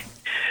different.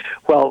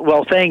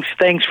 Well, thanks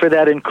for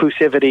that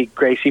inclusivity,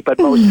 Gracie, but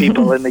most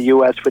people in the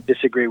U.S. would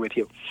disagree with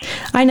you.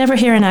 I never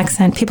hear an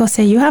accent. People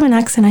say, you have an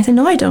accent. I say,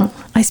 no, I don't.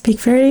 I speak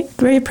very,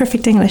 very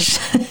perfect English.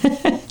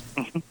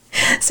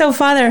 So,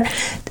 Father,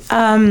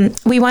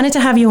 we wanted to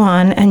have you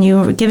on, and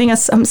you were giving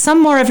us some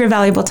more of your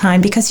valuable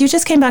time because you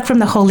just came back from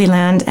the Holy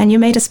Land and you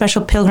made a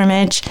special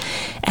pilgrimage.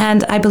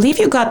 And I believe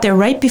you got there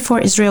right before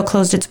Israel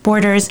closed its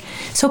borders.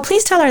 So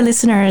please tell our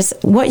listeners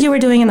what you were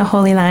doing in the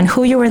Holy Land,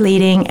 who you were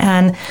leading,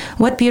 and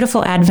what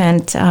beautiful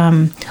Advent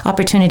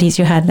opportunities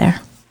you had there.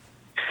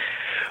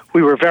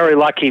 We were very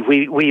lucky.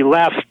 We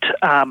left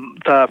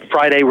the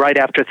Friday right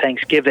after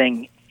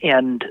Thanksgiving,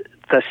 and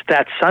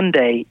that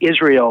Sunday,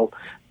 Israel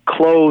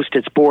closed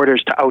its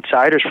borders to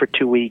outsiders for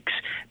 2 weeks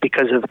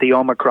because of the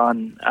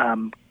Omicron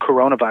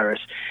coronavirus.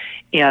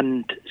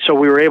 And so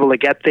we were able to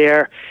get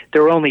there.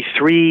 There were only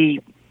 3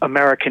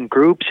 American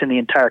groups in the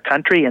entire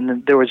country,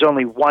 and there was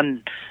only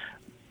one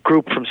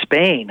group from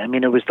Spain. I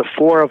mean, it was the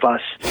 4 of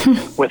us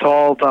with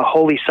all the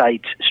holy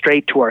sites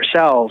straight to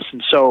ourselves.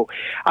 And so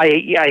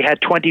I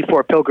had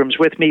 24 pilgrims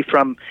with me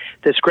from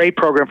this great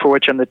program for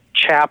which I'm the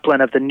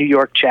chaplain of the New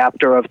York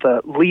chapter of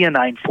the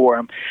Leonine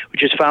Forum,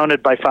 which is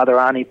founded by Father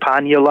Ani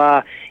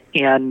Panula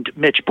and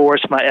Mitch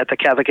Boersma at the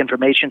Catholic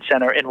Information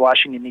Center in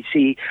Washington,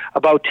 D.C.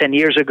 about 10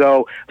 years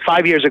ago.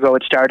 5 years ago,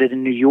 it started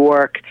in New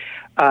York.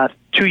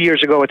 2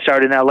 years ago, it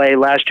started in L.A.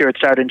 Last year, it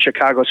started in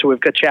Chicago. So we've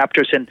got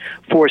chapters in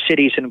 4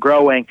 cities and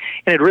growing.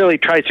 And it really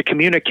tries to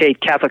communicate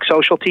Catholic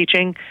social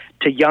teaching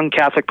to young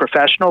Catholic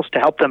professionals to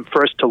help them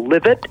first to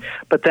live it,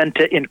 but then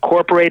to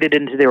incorporate it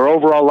into their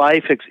overall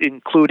life,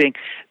 including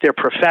their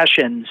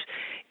professions.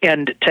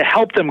 And to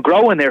help them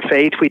grow in their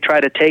faith, we try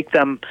to take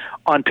them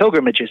on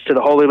pilgrimages to the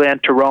Holy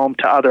Land, to Rome,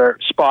 to other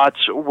spots.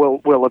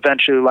 We'll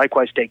eventually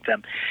likewise take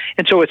them.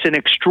 And so it's an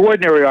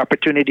extraordinary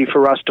opportunity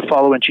for us to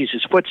follow in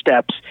Jesus'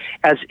 footsteps,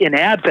 as in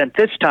Advent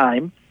this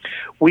time,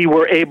 we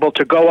were able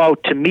to go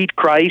out to meet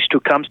Christ, who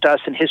comes to us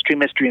in history,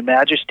 mystery, and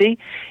majesty,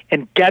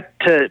 and get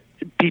to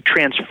be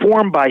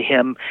transformed by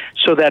him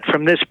so that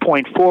from this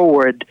point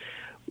forward,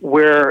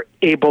 we're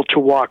able to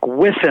walk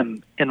with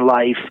him in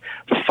life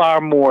far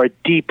more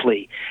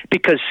deeply,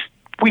 because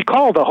we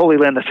call the Holy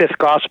Land the fifth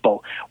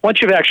gospel.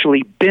 Once you've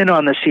actually been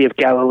on the Sea of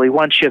Galilee,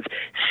 once you've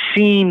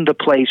seen the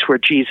place where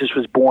Jesus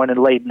was born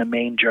and laid in a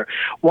manger,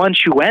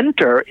 once you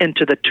enter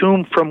into the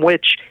tomb from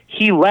which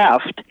he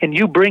left, and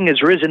you bring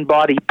his risen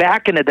body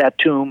back into that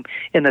tomb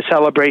in the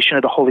celebration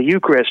of the Holy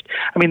Eucharist,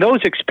 I mean, those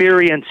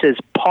experiences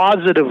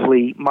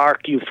positively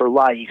mark you for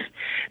life.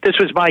 This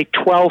was my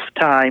 12th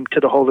time to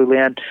the Holy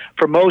Land.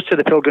 For most of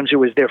the pilgrims, it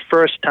was their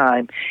first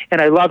time,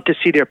 and I love to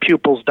see their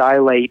pupils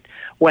dilate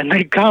when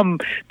they come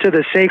to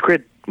the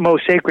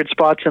most sacred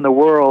spots in the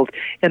world,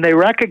 and they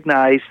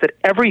recognize that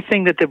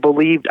everything that they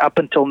believed up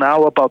until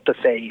now about the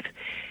faith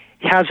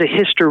has a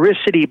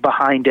historicity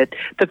behind it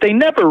that they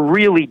never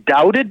really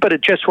doubted, but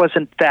it just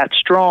wasn't that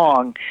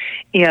strong.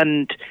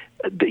 And,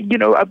 you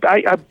know,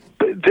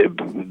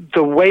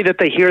 the way that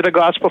they hear the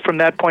gospel from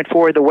that point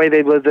forward, the way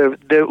they live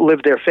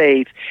their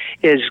faith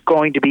is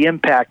going to be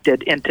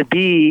impacted. And to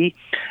be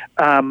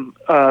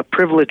a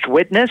privileged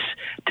witness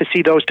to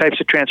see those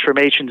types of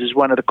transformations is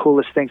one of the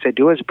coolest things I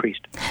do as a priest.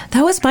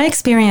 That was my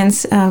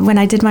experience when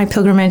I did my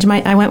pilgrimage.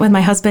 I went with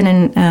my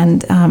husband,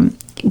 and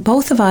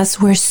both of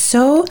us were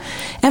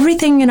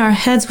everything in our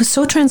heads was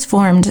so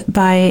transformed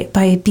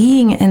by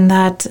being in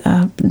that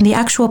the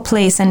actual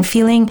place and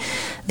feeling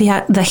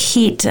the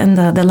heat and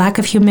the lack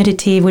of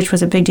humidity, which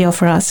was a big deal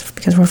for us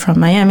because we're from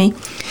Miami,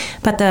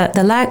 but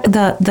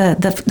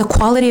the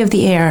quality of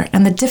the air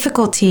and the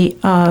difficulty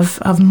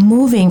of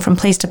moving from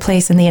place to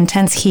place in the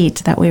intense heat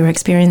that we were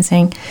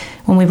experiencing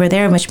when we were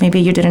there, which maybe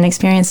you didn't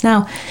experience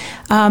now.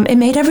 It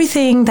made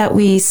everything that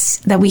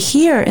we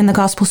hear in the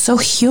gospel so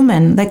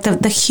human, like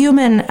the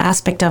human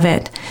aspect of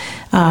it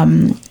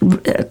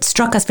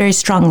struck us very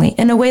strongly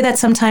in a way that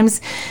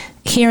sometimes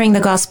hearing the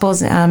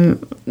gospels,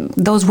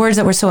 those words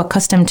that we're so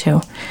accustomed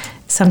to,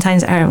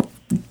 sometimes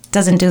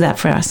doesn't do that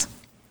for us.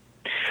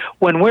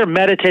 When we're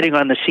meditating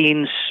on the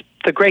scenes,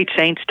 the great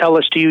saints tell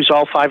us to use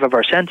all 5 of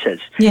our senses.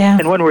 Yeah.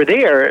 And when we're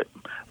there,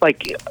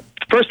 like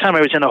first time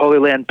I was in the Holy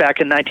Land back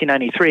in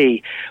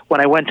 1993,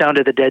 when I went down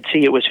to the Dead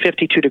Sea, it was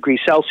 52 degrees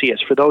Celsius.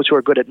 For those who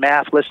are good at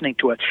math listening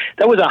to it,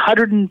 that was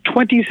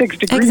 126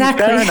 degrees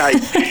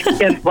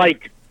Fahrenheit. And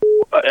like,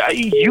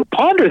 you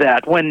ponder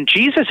that. When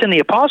Jesus and the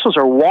apostles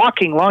are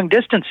walking long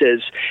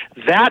distances,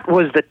 that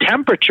was the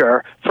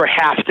temperature for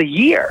half the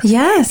year.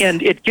 Yes.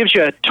 And it gives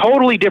you a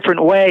totally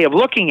different way of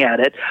looking at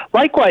it.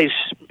 Likewise,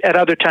 at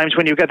other times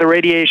when you've got the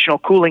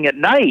radiational cooling at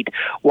night,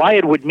 why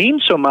it would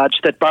mean so much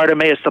that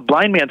Bartimaeus, the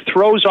blind man,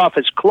 throws off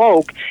his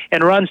cloak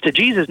and runs to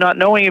Jesus, not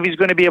knowing if he's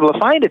going to be able to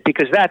find it,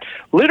 because that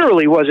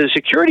literally was a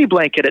security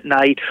blanket at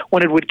night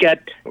when it would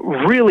get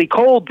really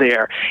cold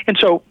there. And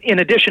so in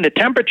addition to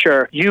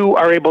temperature, you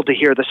are able to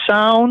hear the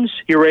sounds.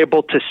 You're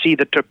able to see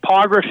the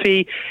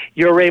topography.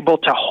 You're able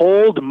to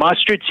hold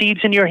mustard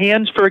seeds in your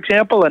hands, for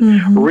example, and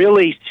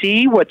really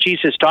see what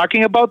Jesus is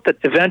talking about, that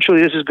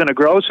eventually this is going to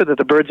grow so that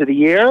the birds of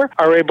the air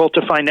are able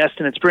to find nest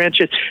in its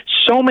branches.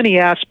 So many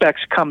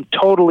aspects come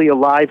totally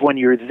alive when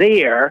you're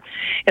there.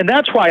 And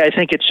that's why I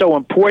think it's so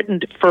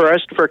important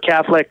first for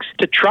Catholics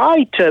to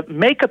try to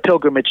make a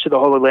pilgrimage to the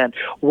Holy Land.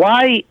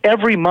 Why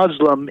every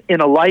Muslim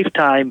in a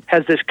lifetime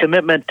has this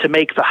commitment to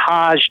make the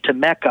Hajj to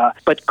Mecca,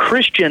 but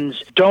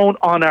Christians don't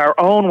on our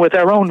own, with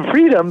our own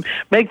freedom,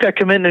 make that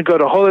commitment and go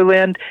to Holy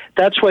Land.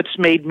 That's what's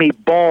made me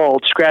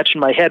bald, scratching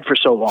my head for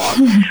so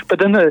long. But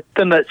then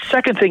the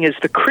second thing is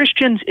the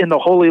Christians in the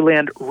Holy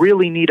Land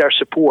really need our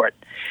support,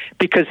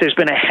 because there's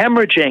been a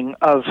hemorrhaging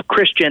of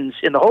Christians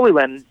in the Holy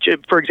Land.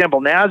 For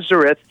example,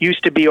 Nazareth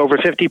used to be over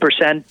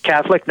 50%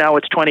 Catholic, now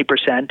it's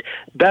 20%.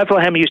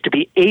 Bethlehem used to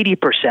be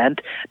 80%,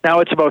 now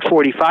it's about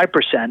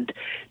 45%.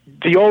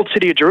 The old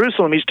city of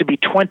Jerusalem used to be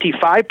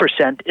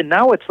 25%, and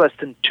now it's less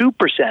than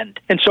 2%.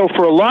 And so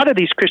for a lot of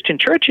these Christian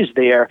churches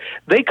there,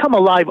 they come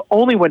alive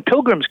only when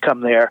pilgrims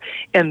come there,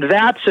 and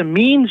that's a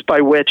means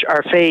by which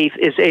our faith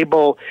is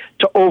able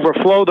to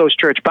overflow those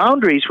church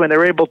boundaries when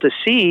they're able to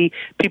see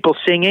people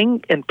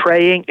singing and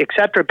praying,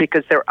 etc.,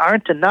 because there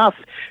aren't enough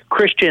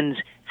Christians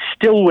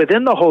still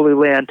within the Holy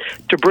Land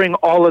to bring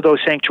all of those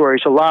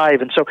sanctuaries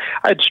alive. And so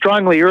I'd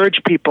strongly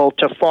urge people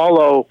to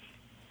follow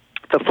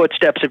the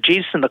footsteps of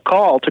Jesus and the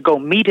call to go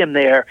meet him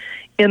there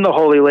in the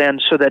Holy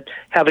Land, so that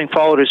having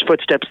followed his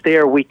footsteps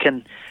there, we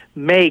can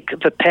make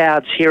the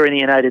paths here in the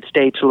United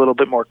States a little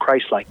bit more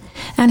Christ-like.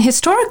 And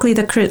historically,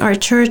 our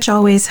church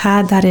always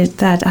had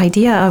that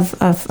idea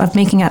of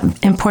making an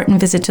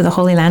important visit to the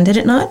Holy Land, did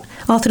it not?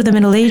 All through the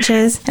Middle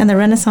Ages and the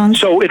Renaissance.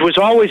 So it was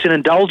always an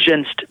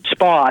indulgenced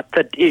spot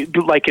that,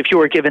 like if you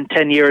were given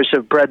 10 years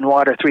of bread and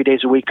water 3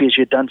 days a week because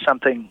you'd done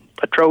something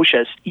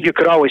atrocious, you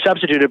could always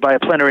substitute it by a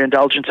plenary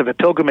indulgence of a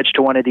pilgrimage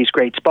to one of these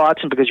great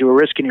spots, and because you were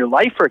risking your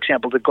life, for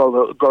example, to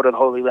go to the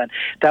Holy Land,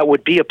 that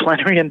would be a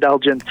plenary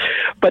indulgence.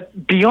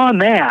 But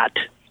beyond that,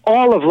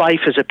 all of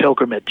life is a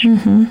pilgrimage.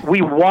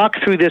 We walk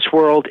through this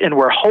world and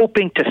we're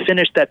hoping to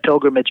finish that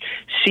pilgrimage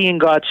seeing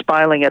God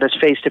smiling at us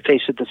face to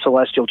face at the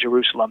celestial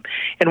Jerusalem.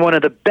 And one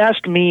of the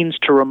best means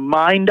to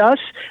remind us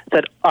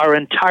that our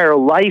entire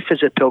life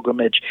is a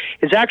pilgrimage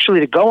is actually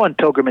to go on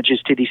pilgrimages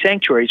to these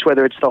sanctuaries,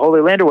 whether it's the Holy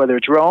Land or whether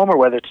it's Rome or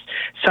whether it's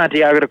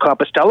Santiago de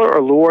Compostela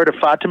or Lourdes or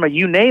Fatima,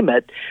 you name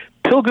it.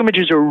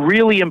 Pilgrimages are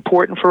really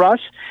important for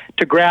us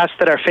to grasp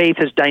that our faith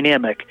is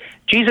dynamic.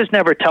 Jesus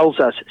never tells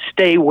us,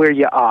 stay where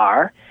you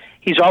are.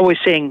 He's always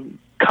saying,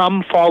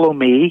 come, follow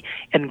me,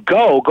 and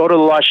go to the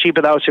lost sheep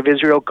of the house of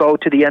Israel, go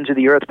to the ends of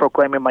the earth,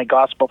 proclaiming my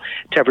gospel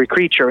to every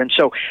creature. And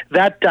so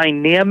that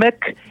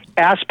dynamic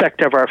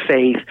aspect of our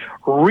faith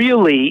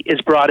really is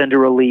brought into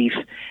relief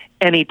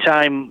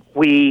anytime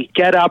we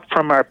get up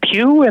from our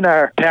pew in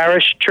our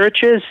parish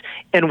churches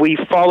and we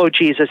follow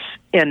Jesus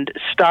and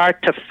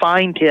start to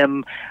find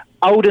him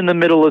out in the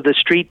middle of the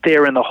street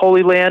there in the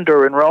Holy Land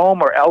or in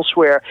Rome or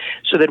elsewhere,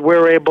 so that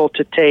we're able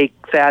to take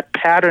that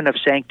pattern of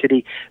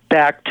sanctity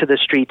back to the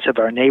streets of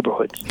our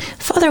neighborhoods.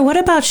 Father, what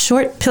about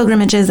short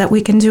pilgrimages that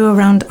we can do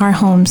around our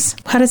homes?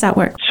 How does that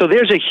work? So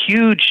there's a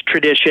huge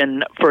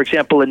tradition, for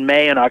example, in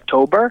May and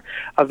October,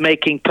 of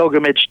making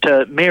pilgrimage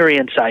to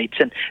Marian sites.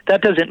 And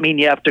that doesn't mean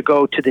you have to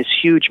go to this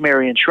huge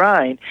Marian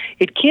shrine.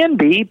 It can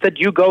be that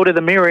you go to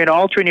the Marian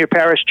altar in your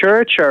parish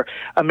church or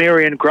a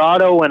Marian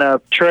grotto in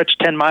a church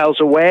 10 miles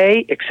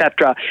away,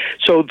 etc.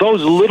 So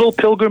those little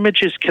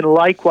pilgrimages can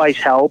likewise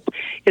help.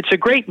 It's a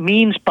great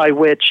means by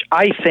which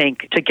I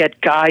think to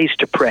get guys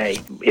to pray.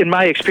 In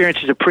my experience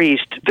as a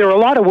priest, there are a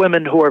lot of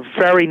women who are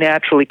very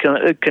naturally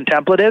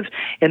contemplative,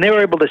 and they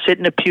were able to sit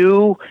in a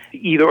pew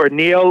or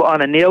kneel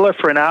on a kneeler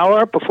for an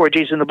hour before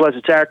Jesus in the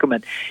Blessed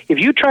Sacrament. If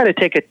you try to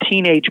take a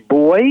teenage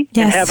boy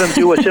and have him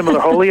do a similar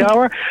holy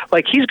hour,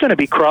 like he's going to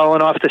be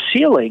crawling off the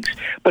ceilings.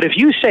 But if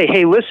you say,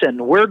 hey,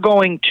 listen, we're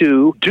going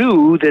to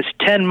do this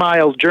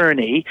 10-mile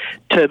journey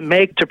to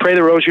pray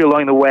the rosary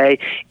along the way,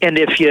 and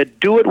if you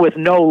do it with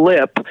no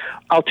lip,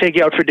 I'll take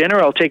you out for dinner,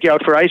 I'll take you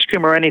out for ice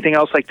cream or anything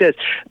else like this.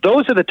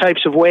 Those are the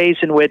types of ways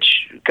in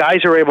which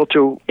guys are able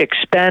to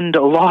expend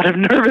a lot of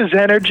nervous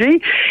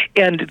energy,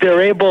 and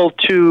they're able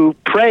to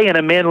pray in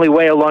a manly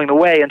way along the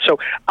way. And so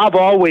I've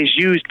always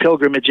used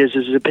pilgrimages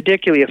as a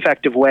particularly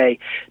effective way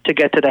to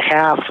get to the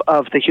half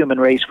of the human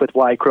race with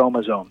Y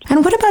chromosomes.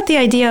 And what about the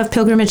idea of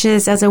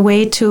pilgrimages as a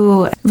way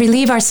to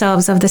relieve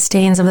ourselves of the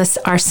stains of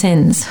our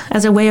sins,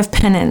 as a way of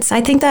penance?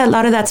 I think that a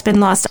lot of that's been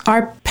lost.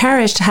 Our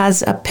parish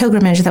has a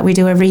pilgrimage that we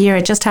do every year.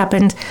 It just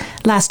happened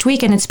last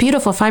week, and it's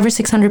beautiful. 500 or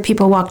 600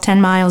 people walk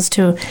 10 miles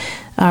to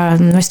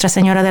Nuestra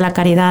Señora de la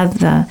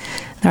Caridad,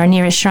 our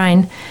nearest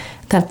shrine,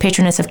 the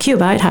patroness of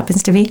Cuba, it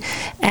happens to be.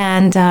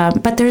 And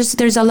but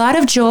there's a lot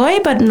of joy,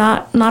 but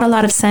not a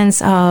lot of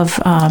sense of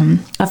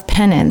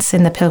penance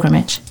in the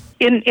pilgrimage.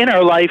 in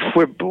our life,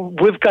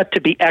 we've got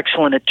to be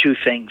excellent at two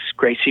things,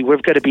 Gracie.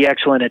 We've got to be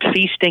excellent at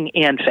feasting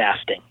and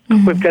fasting.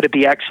 Mm-hmm. We've got to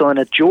be excellent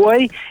at joy,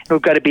 and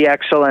we've got to be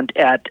excellent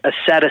at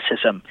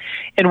asceticism.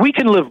 And we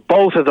can live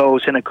both of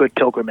those in a good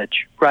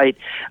pilgrimage, right?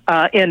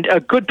 And a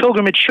good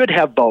pilgrimage should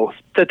have both.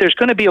 That there's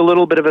going to be a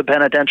little bit of a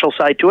penitential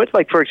side to it.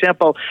 Like, for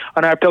example,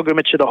 on our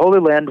pilgrimage to the Holy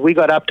Land, we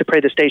got up to pray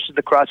the Stations of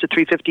the Cross at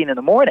 3:15 in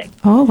the morning.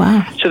 Oh,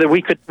 wow. So that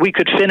we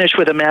could finish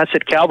with a Mass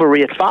at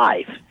Calvary at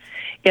 5.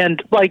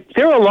 And,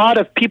 there are a lot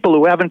of people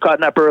who haven't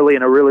gotten up early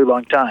in a really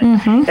long time.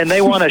 Mm-hmm. And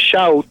they want to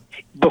shout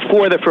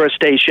before the first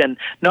station,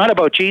 not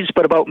about Jesus,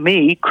 but about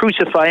me.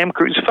 Crucify him,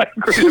 crucify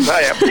him,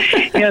 crucify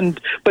him.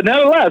 But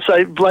nevertheless,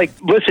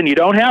 listen, you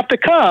don't have to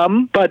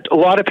come, but a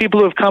lot of people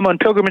who have come on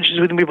pilgrimages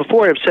with me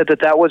before have said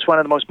that was one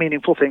of the most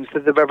meaningful things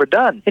that they've ever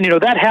done. And,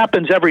 that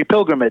happens every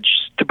pilgrimage.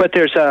 But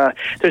there's an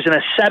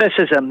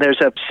asceticism,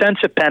 there's a sense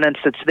of penance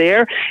that's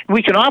there.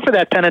 We can offer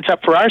that penance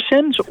up for our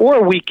sins,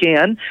 or we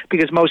can,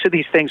 because most of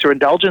these things are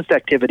indulgence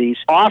activities,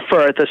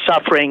 offer the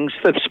sufferings,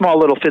 the small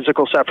little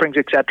physical sufferings,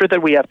 etc.,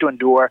 that we have to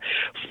endure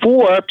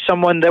for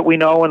someone that we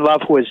know and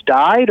love who has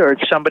died, or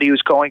somebody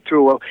who's going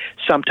through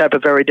some type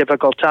of very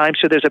difficult time.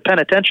 So there's a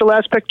penitential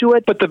aspect to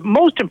it. But the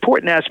most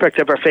important aspect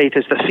of our faith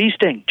is the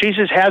feasting.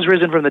 Jesus has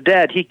risen from the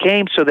dead. He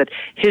came so that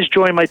his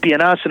joy might be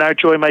in us and our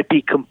joy might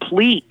be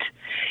complete.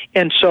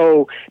 And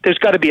so there's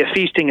got to be a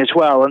feasting as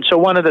well. And so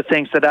one of the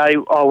things that I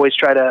always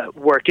try to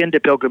work into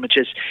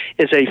pilgrimages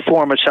is a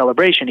form of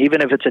celebration,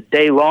 even if it's a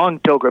day-long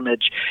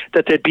pilgrimage,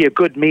 that there'd be a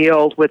good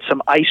meal with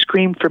some ice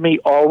cream for me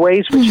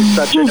always, which is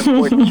such an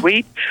important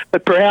sweet,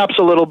 but perhaps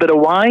a little bit of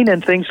wine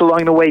and things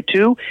along the way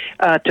too,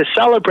 to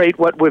celebrate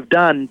what we've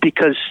done,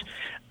 because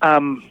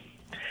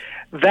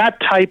that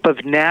type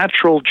of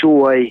natural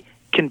joy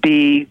can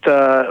be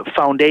the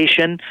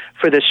foundation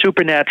for the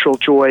supernatural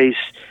joys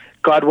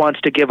God wants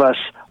to give us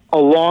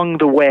along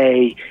the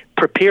way,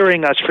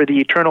 preparing us for the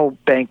eternal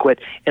banquet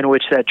in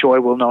which that joy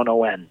will know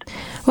no end.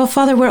 Well,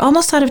 Father, we're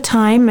almost out of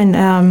time, and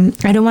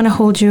I don't want to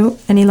hold you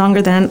any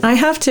longer than I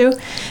have to.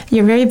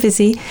 You're very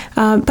busy.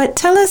 But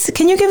tell us,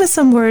 can you give us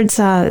some words?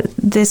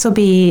 This will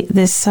be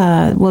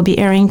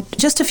airing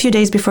just a few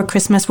days before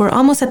Christmas. We're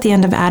almost at the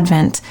end of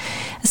Advent.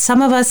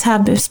 Some of us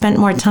have spent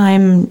more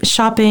time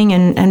shopping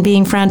and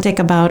being frantic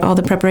about all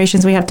the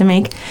preparations we have to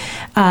make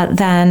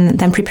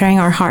than preparing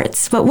our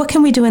hearts. But what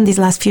can we do in these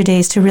last few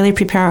days to really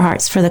prepare our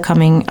hearts for the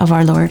coming of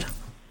our Lord?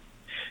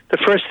 The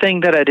first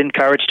thing that I'd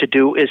encourage to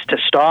do is to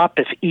stop,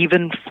 if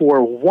even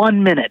for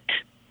 1 minute,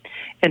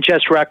 and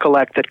just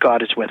recollect that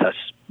God is with us.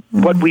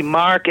 Mm-hmm. What we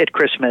mark at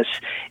Christmas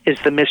is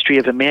the mystery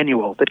of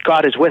Emmanuel, that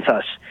God is with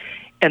us.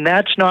 And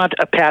that's not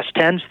a past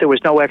tense. There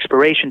was no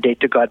expiration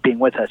date to God being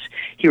with us.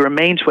 He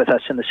remains with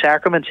us in the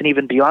sacraments and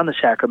even beyond the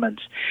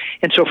sacraments.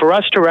 And so for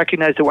us to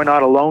recognize that we're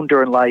not alone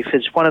during life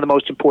is one of the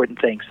most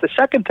important things. The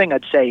second thing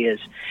I'd say is,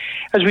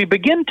 as we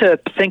begin to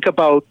think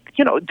about,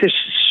 there's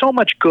so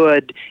much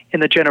good in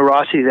the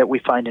generosity that we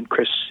find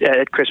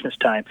at Christmas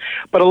time.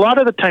 But a lot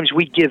of the times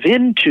we give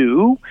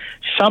into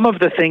some of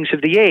the things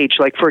of the age.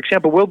 Like, for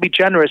example, we'll be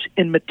generous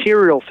in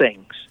material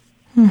things.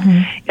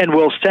 Mm-hmm. And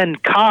we'll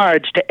send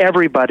cards to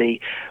everybody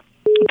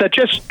that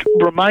just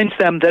reminds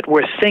them that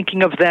we're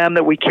thinking of them,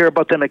 that we care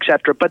about them,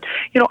 etc. But,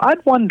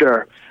 I'd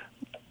wonder,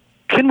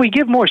 can we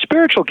give more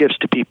spiritual gifts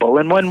to people?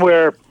 And when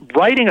we're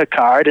writing a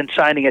card and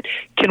signing it,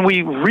 can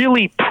we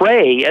really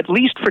pray, at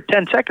least for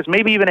 10 seconds,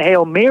 maybe even a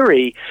Hail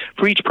Mary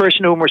for each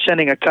person whom we're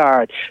sending a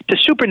card, to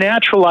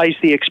supernaturalize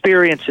the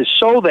experiences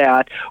so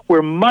that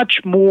we're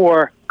much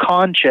more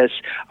conscious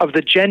of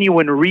the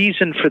genuine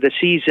reason for the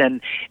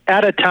season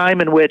at a time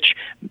in which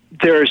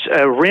there's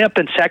a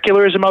rampant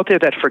secularism out there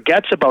that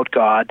forgets about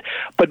God.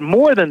 But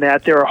more than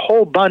that, there are a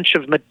whole bunch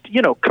of,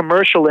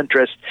 commercial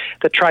interests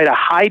that try to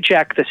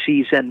hijack the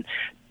season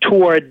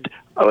toward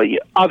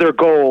other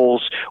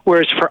goals,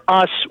 whereas for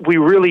us, we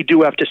really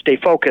do have to stay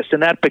focused.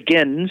 And that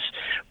begins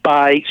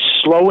by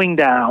slowing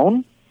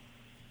down,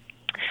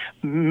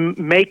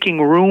 making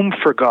room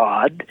for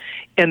God,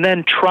 and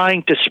then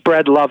trying to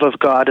spread love of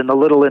God in the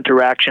little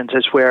interactions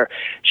as we're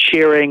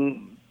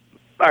sharing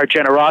our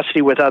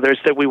generosity with others,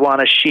 that we want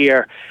to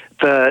share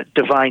the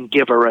divine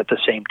giver at the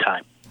same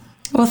time.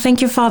 Well,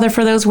 thank you, Father,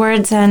 for those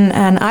words,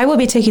 and I will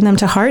be taking them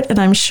to heart, and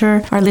I'm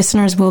sure our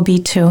listeners will be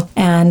too.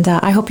 And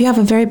I hope you have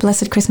a very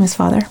blessed Christmas,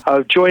 Father.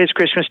 Joyous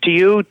Christmas to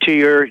you, to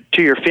your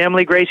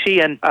family, Gracie,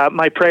 and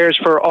my prayers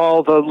for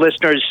all the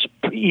listeners,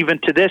 even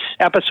to this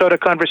episode of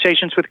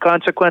Conversations with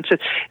Consequences,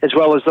 as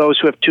well as those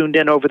who have tuned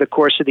in over the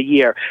course of the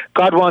year.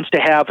 God wants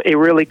to have a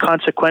really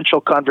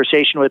consequential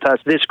conversation with us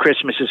this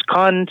Christmas, as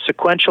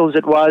consequential as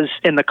it was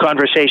in the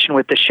conversation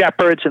with the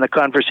shepherds, in the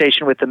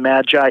conversation with the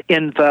Magi,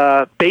 in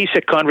the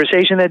basic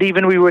conversation that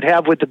even we would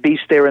have with the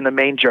beast there in the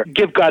manger.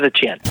 Give God a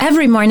chance.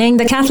 Every morning,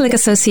 the Catholic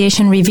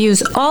Association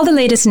reviews all the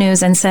latest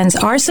news and sends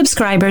our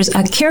subscribers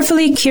a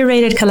carefully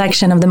curated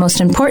collection of the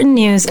most important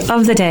news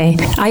of the day.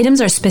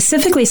 Items are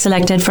specifically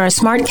selected for a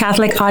smart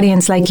Catholic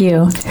audience like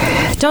you.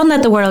 Don't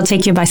let the world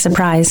take you by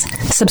surprise.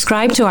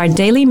 Subscribe to our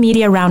daily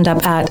media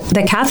roundup at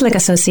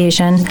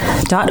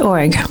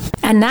thecatholicassociation.org.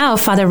 And now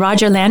Father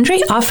Roger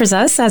Landry offers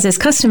us, as is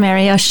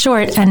customary, a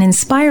short and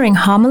inspiring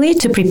homily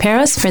to prepare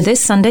us for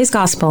this Sunday's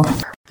Gospel.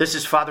 This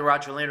is Father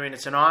Roger Landry, and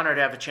it's an honor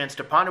to have a chance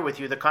to ponder with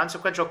you the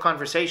consequential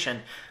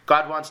conversation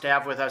God wants to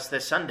have with us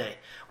this Sunday,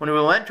 when we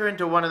will enter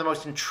into one of the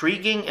most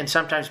intriguing and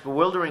sometimes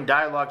bewildering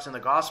dialogues in the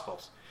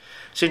Gospels.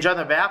 St. John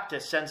the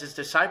Baptist sends his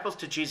disciples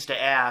to Jesus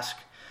to ask,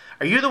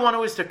 "Are you the one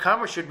who is to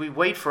come, or should we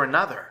wait for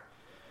another?"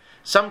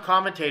 Some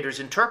commentators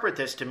interpret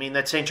this to mean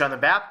that St. John the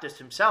Baptist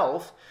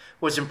himself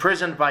was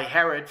imprisoned by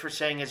Herod for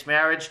saying his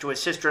marriage to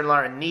his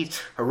sister-in-law and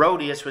niece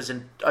Herodias was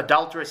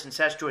adulterous,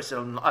 incestuous,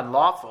 and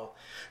unlawful.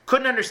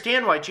 Couldn't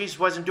understand why Jesus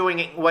wasn't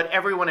doing what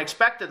everyone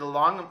expected the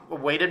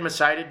long-awaited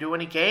Messiah to do when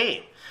he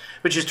came,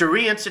 which is to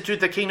reinstitute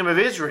the kingdom of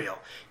Israel,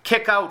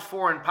 kick out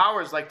foreign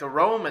powers like the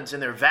Romans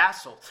and their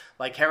vassals,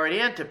 like Herod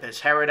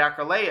Antipas, Herod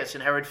Archelaus,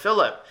 and Herod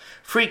Philip,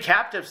 free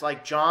captives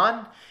like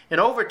John,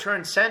 and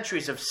overturn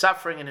centuries of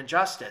suffering and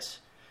injustice.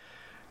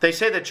 They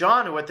say that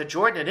John, who at the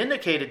Jordan had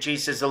indicated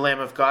Jesus as the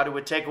Lamb of God who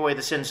would take away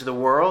the sins of the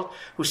world,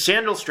 whose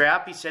sandal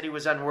strap he said he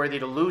was unworthy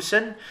to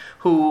loosen,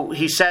 who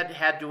he said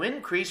had to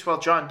increase while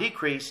John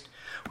decreased,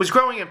 was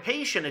growing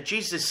impatient at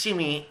Jesus'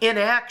 seeming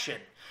inaction,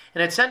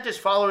 and had sent his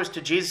followers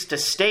to Jesus to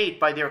state,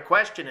 by their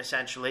question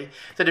essentially,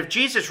 that if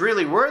Jesus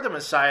really were the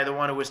Messiah, the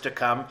one who was to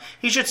come,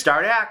 he should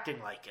start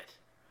acting like it.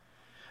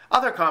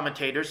 Other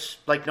commentators,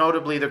 like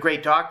notably the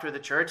great doctor of the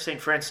church,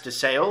 St. Francis de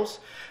Sales,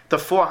 the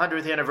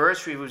 400th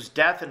anniversary of whose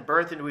death and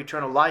birth into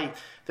eternal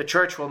life the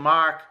church will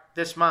mark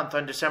this month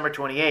on December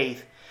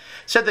 28th,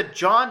 said that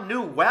John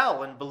knew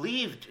well and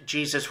believed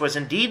Jesus was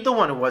indeed the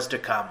one who was to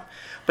come,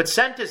 but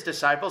sent his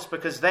disciples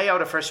because they,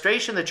 out of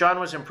frustration that John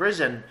was in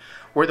prison,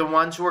 were the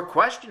ones who were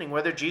questioning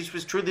whether Jesus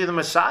was truly the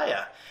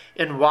Messiah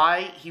and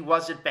why he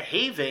wasn't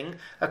behaving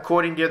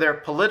according to their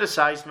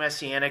politicized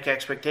messianic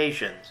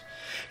expectations.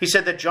 He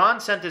said that John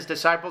sent his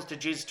disciples to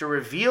Jesus to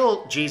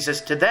reveal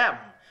Jesus to them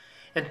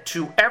and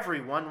to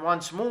everyone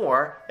once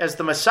more as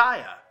the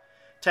Messiah,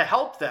 to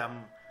help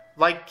them,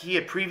 like he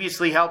had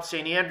previously helped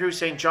St. Andrew,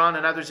 St. John,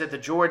 and others at the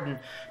Jordan,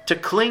 to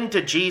cling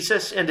to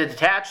Jesus and to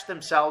detach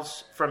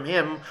themselves from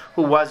him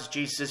who was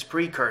Jesus'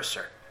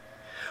 precursor.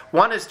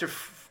 One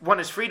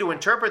is free to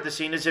interpret the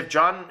scene as if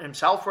John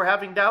himself were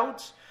having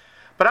doubts,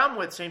 but I'm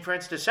with St.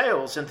 Francis de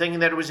Sales in thinking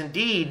that it was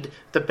indeed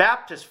the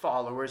Baptist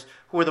followers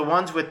who were the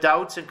ones with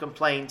doubts and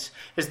complaints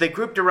as they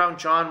grouped around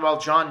John while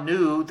John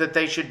knew that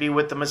they should be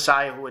with the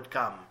Messiah who had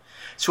come.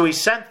 So he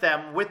sent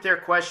them with their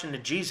question to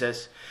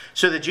Jesus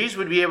so that Jesus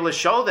would be able to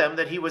show them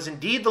that he was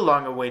indeed the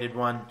long-awaited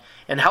one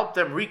and help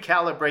them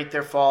recalibrate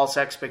their false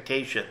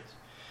expectations.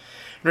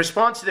 In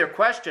response to their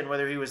question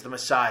whether he was the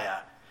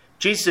Messiah,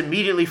 Jesus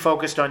immediately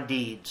focused on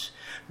deeds.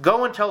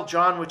 "Go and tell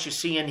John what you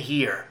see and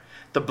hear.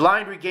 The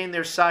blind regain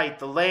their sight,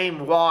 the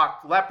lame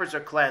walk, lepers are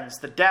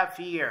cleansed, the deaf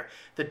hear,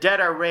 the dead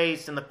are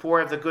raised, and the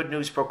poor have the good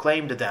news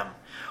proclaimed to them."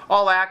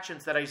 All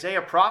actions that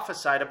Isaiah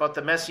prophesied about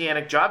the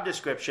messianic job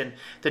description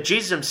that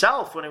Jesus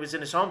himself, when he was in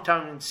his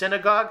hometown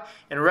synagogue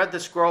and read the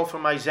scroll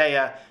from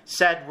Isaiah,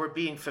 said were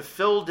being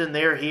fulfilled in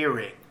their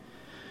hearing.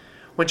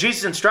 When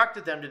Jesus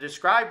instructed them to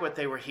describe what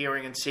they were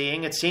hearing and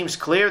seeing, it seems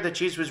clear that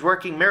Jesus was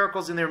working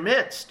miracles in their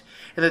midst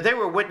and that they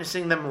were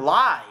witnessing them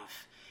live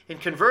in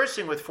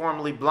conversing with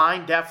formerly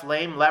blind, deaf,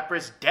 lame,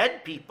 lepers,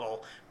 dead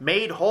people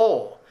made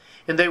whole.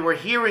 And they were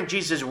hearing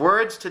Jesus'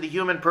 words to the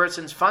human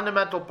person's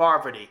fundamental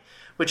poverty,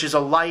 which is a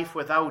life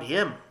without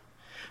him.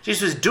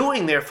 Jesus was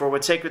doing, therefore,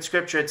 what sacred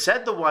scripture had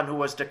said the one who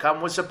was to come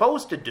was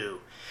supposed to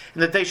do,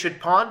 and that they should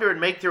ponder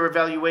and make their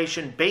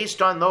evaluation based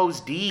on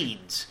those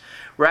deeds,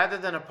 rather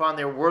than upon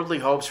their worldly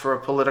hopes for a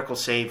political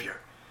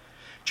savior.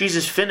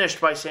 Jesus finished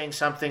by saying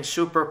something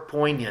super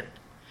poignant.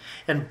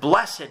 "And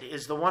blessed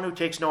is the one who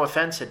takes no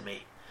offense at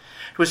me."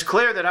 It was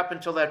clear that up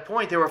until that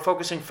point they were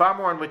focusing far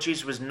more on what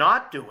Jesus was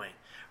not doing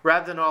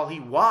rather than all he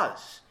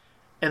was,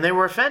 and they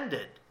were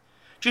offended.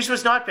 Jesus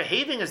was not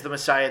behaving as the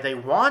Messiah they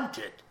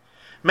wanted.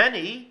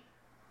 Many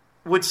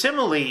would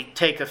similarly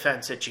take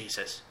offense at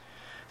Jesus.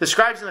 The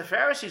scribes and the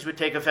Pharisees would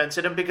take offense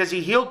at him because he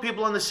healed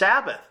people on the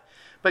Sabbath,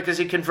 because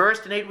he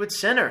conversed and ate with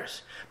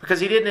sinners, because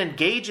he didn't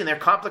engage in their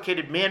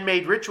complicated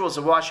man-made rituals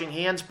of washing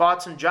hands,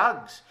 pots, and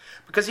jugs,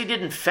 because he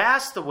didn't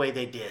fast the way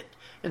they did,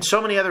 and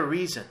so many other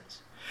reasons.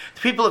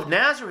 The people of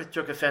Nazareth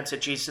took offense at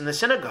Jesus in the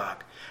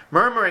synagogue,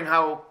 murmuring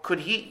how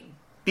could he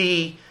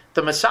be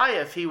the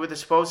Messiah if he were the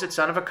supposed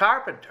son of a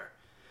carpenter.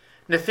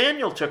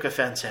 Nathanael took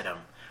offense at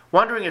him,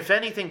 wondering if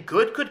anything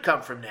good could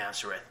come from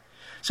Nazareth.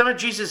 Some of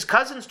Jesus'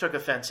 cousins took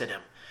offense at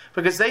him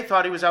because they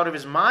thought he was out of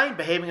his mind,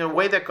 behaving in a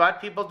way that got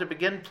people to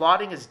begin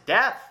plotting his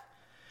death.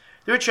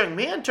 The rich young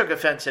man took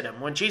offense at him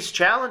when Jesus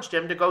challenged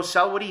him to go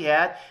sell what he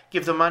had,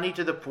 give the money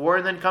to the poor,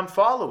 and then come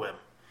follow him.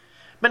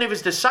 Many of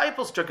his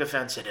disciples took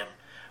offense at him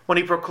when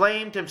he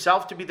proclaimed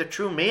himself to be the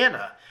true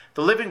manna,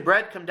 the living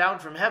bread come down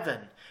from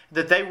heaven,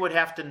 that they would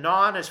have to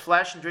gnaw on his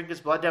flesh and drink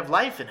his blood to have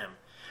life in him.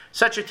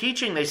 Such a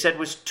teaching, they said,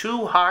 was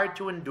too hard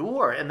to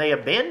endure, and they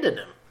abandoned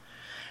him.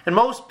 And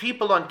most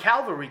people on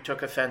Calvary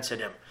took offense at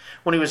him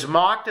when he was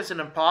mocked as an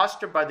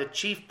impostor by the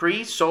chief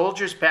priests,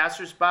 soldiers,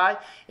 passers-by,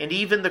 and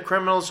even the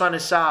criminals on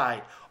his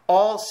side,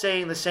 all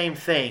saying the same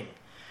thing,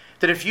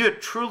 that if you are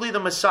truly the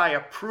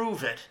Messiah,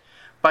 prove it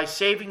by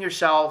saving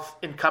yourself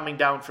and coming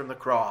down from the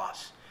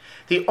cross.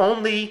 The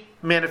only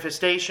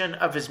manifestation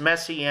of his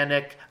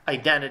messianic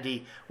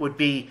identity would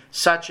be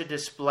such a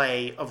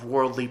display of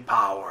worldly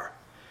power.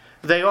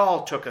 They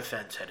all took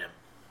offense at him.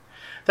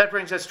 That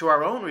brings us to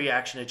our own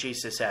reaction to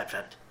Jesus'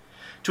 advent.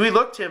 Do we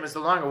look to him as the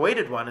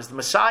long-awaited one, as the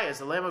Messiah, as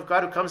the Lamb of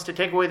God who comes to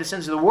take away the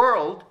sins of the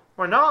world,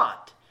 or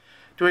not?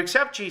 Do we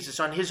accept Jesus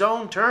on his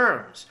own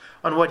terms,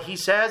 on what he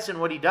says and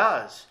what he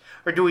does?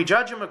 Or do we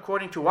judge him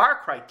according to our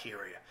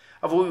criteria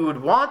of what we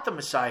would want the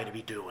Messiah to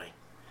be doing?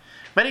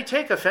 Many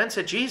take offense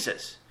at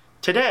Jesus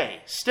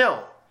today,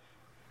 still,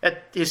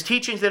 at his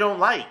teachings they don't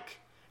like,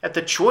 at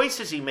the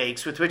choices he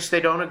makes with which they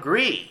don't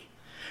agree.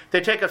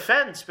 They take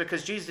offense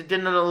because Jesus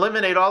didn't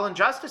eliminate all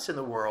injustice in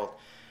the world,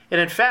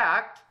 and in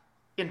fact,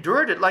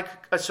 endured it like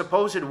a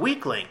supposed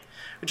weakling,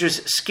 which is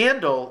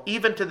scandal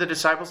even to the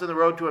disciples on the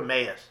road to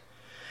Emmaus.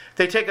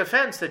 They take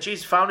offense that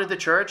Jesus founded the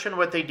church and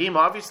what they deem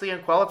obviously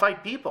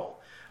unqualified people,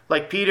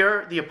 like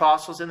Peter, the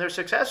apostles, and their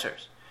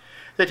successors.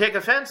 They take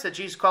offense that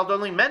Jesus called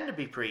only men to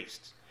be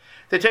priests.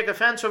 They take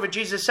offense over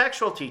Jesus'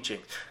 sexual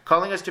teachings,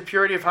 calling us to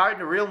purity of heart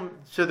and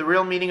to the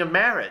real meaning of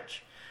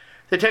marriage.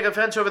 They take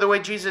offense over the way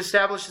Jesus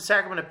established the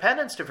sacrament of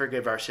penance to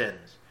forgive our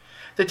sins.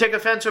 They take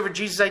offense over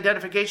Jesus'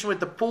 identification with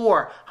the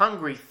poor,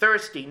 hungry,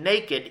 thirsty,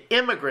 naked,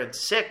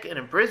 immigrants, sick, and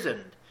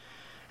imprisoned,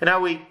 and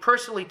how he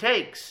personally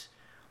takes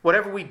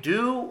whatever we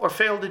do or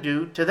fail to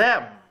do to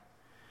them.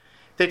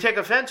 They take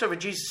offense over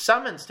Jesus'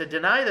 summons to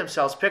deny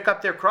themselves, pick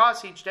up their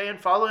cross each day, and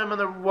follow him on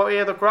the way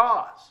of the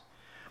cross.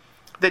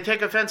 They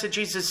take offense at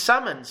Jesus'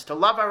 summons to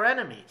love our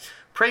enemies,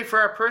 pray for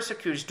our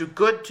persecutors, do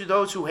good to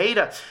those who hate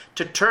us,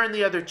 to turn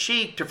the other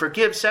cheek, to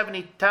forgive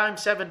 70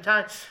 times, 7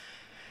 times.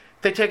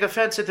 They take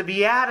offense at the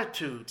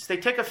Beatitudes. They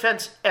take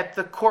offense at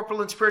the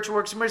corporal and spiritual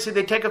works of mercy.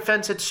 They take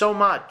offense at so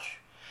much.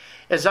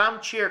 As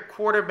armchair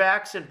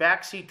quarterbacks and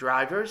backseat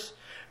drivers,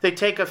 they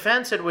take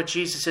offense at what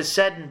Jesus has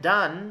said and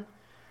done,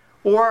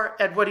 or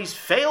at what he's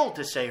failed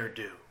to say or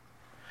do.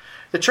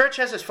 The church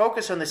has its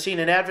focus on the scene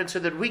in Advent so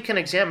that we can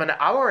examine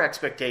our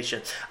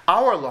expectations,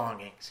 our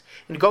longings,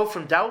 and go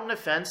from doubt and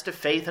offense to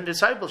faith and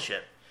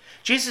discipleship.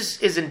 Jesus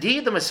is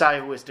indeed the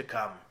Messiah who is to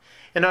come.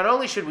 And not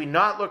only should we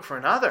not look for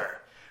another,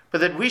 but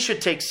that we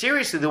should take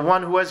seriously the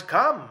one who has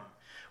come.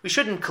 We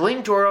shouldn't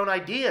cling to our own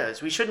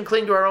ideas. We shouldn't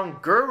cling to our own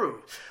guru,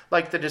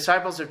 like the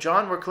disciples of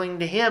John were clinging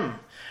to him.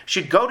 We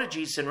should go to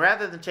Jesus and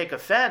rather than take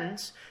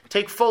offense,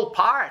 take full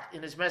part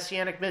in his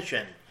messianic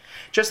mission.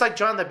 Just like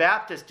John the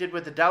Baptist did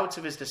with the doubts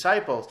of his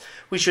disciples,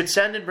 we should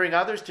send and bring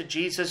others to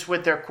Jesus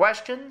with their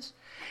questions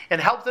and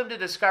help them to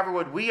discover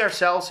what we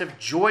ourselves have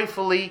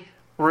joyfully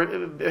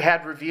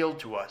had revealed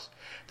to us,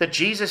 that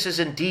Jesus is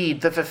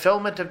indeed the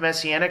fulfillment of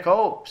messianic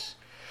hopes.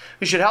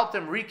 We should help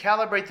them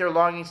recalibrate their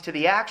longings to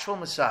the actual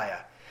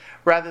Messiah,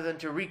 rather than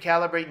to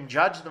recalibrate and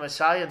judge the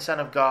Messiah and Son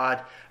of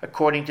God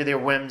according to their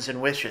whims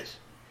and wishes.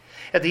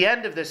 At the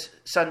end of this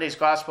Sunday's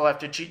Gospel,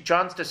 after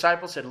John's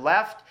disciples had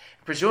left,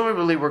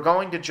 presumably were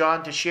going to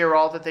John to share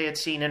all that they had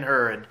seen and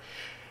heard,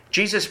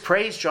 Jesus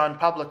praised John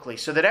publicly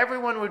so that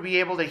everyone would be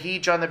able to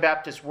heed John the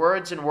Baptist's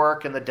words and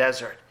work in the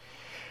desert.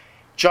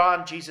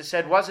 John, Jesus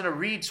said, wasn't a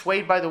reed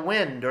swayed by the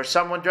wind or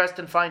someone dressed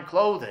in fine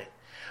clothing,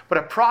 but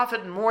a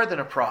prophet and more than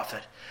a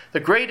prophet, the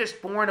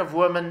greatest born of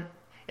woman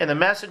and the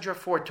messenger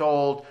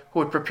foretold who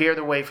would prepare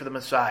the way for the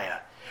Messiah.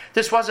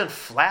 This wasn't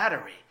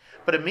flattery,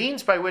 but a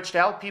means by which to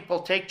help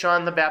people take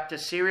John the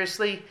Baptist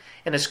seriously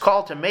and his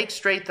call to make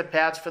straight the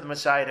paths for the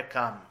Messiah to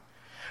come.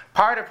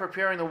 Part of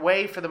preparing the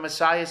way for the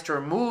Messiah is to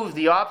remove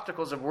the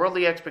obstacles of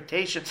worldly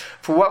expectations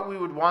for what we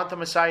would want the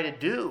Messiah to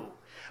do,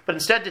 but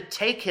instead to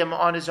take him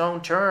on his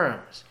own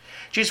terms.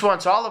 Jesus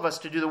wants all of us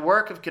to do the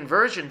work of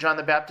conversion John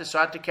the Baptist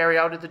sought to carry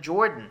out at the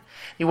Jordan.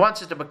 He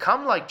wants us to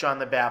become like John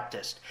the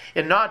Baptist,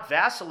 and not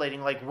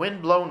vacillating like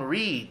wind-blown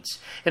reeds,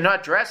 and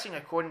not dressing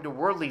according to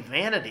worldly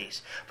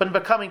vanities, but in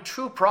becoming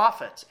true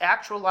prophets,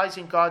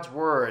 actualizing God's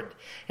word,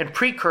 and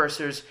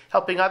precursors,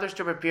 helping others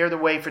to prepare the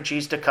way for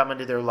Jesus to come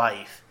into their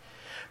life.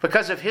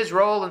 Because of his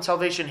role in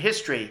salvation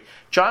history,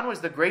 John was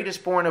the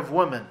greatest born of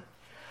woman.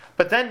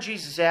 But then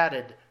Jesus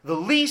added, "The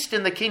least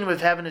in the kingdom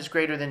of heaven is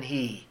greater than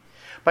he."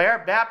 By our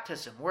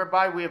baptism,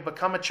 whereby we have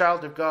become a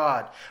child of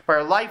God, by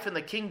our life in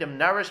the kingdom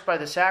nourished by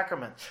the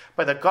sacraments,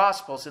 by the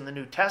Gospels in the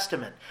New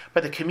Testament,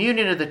 by the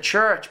communion of the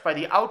church, by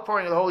the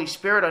outpouring of the Holy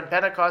Spirit on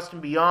Pentecost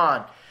and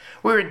beyond,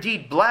 we are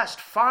indeed blessed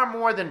far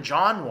more than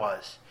John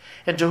was.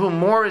 And to whom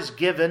more is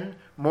given,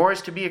 more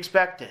is to be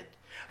expected.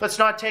 Let's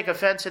not take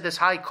offense at this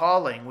high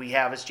calling we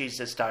have as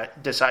Jesus'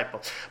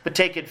 disciples, but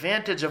take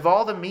advantage of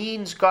all the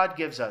means God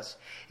gives us,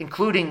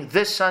 including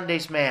this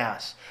Sunday's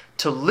Mass,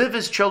 to live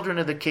as children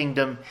of the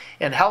kingdom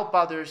and help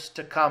others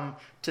to come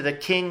to the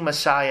King,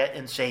 Messiah,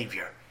 and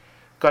Savior.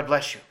 God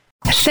bless you.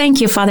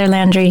 Thank you, Father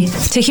Landry.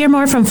 To hear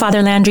more from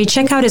Father Landry,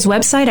 check out his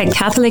website at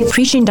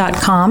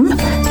catholicpreaching.com,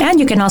 and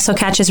you can also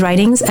catch his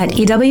writings at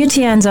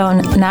EWTN's own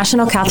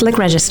National Catholic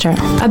Register.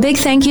 A big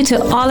thank you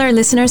to all our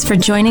listeners for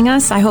joining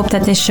us. I hope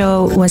that this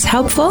show was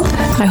helpful.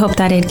 I hope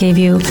that it gave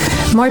you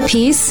more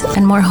peace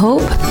and more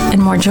hope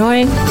and more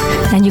joy,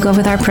 and you go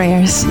with our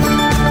prayers.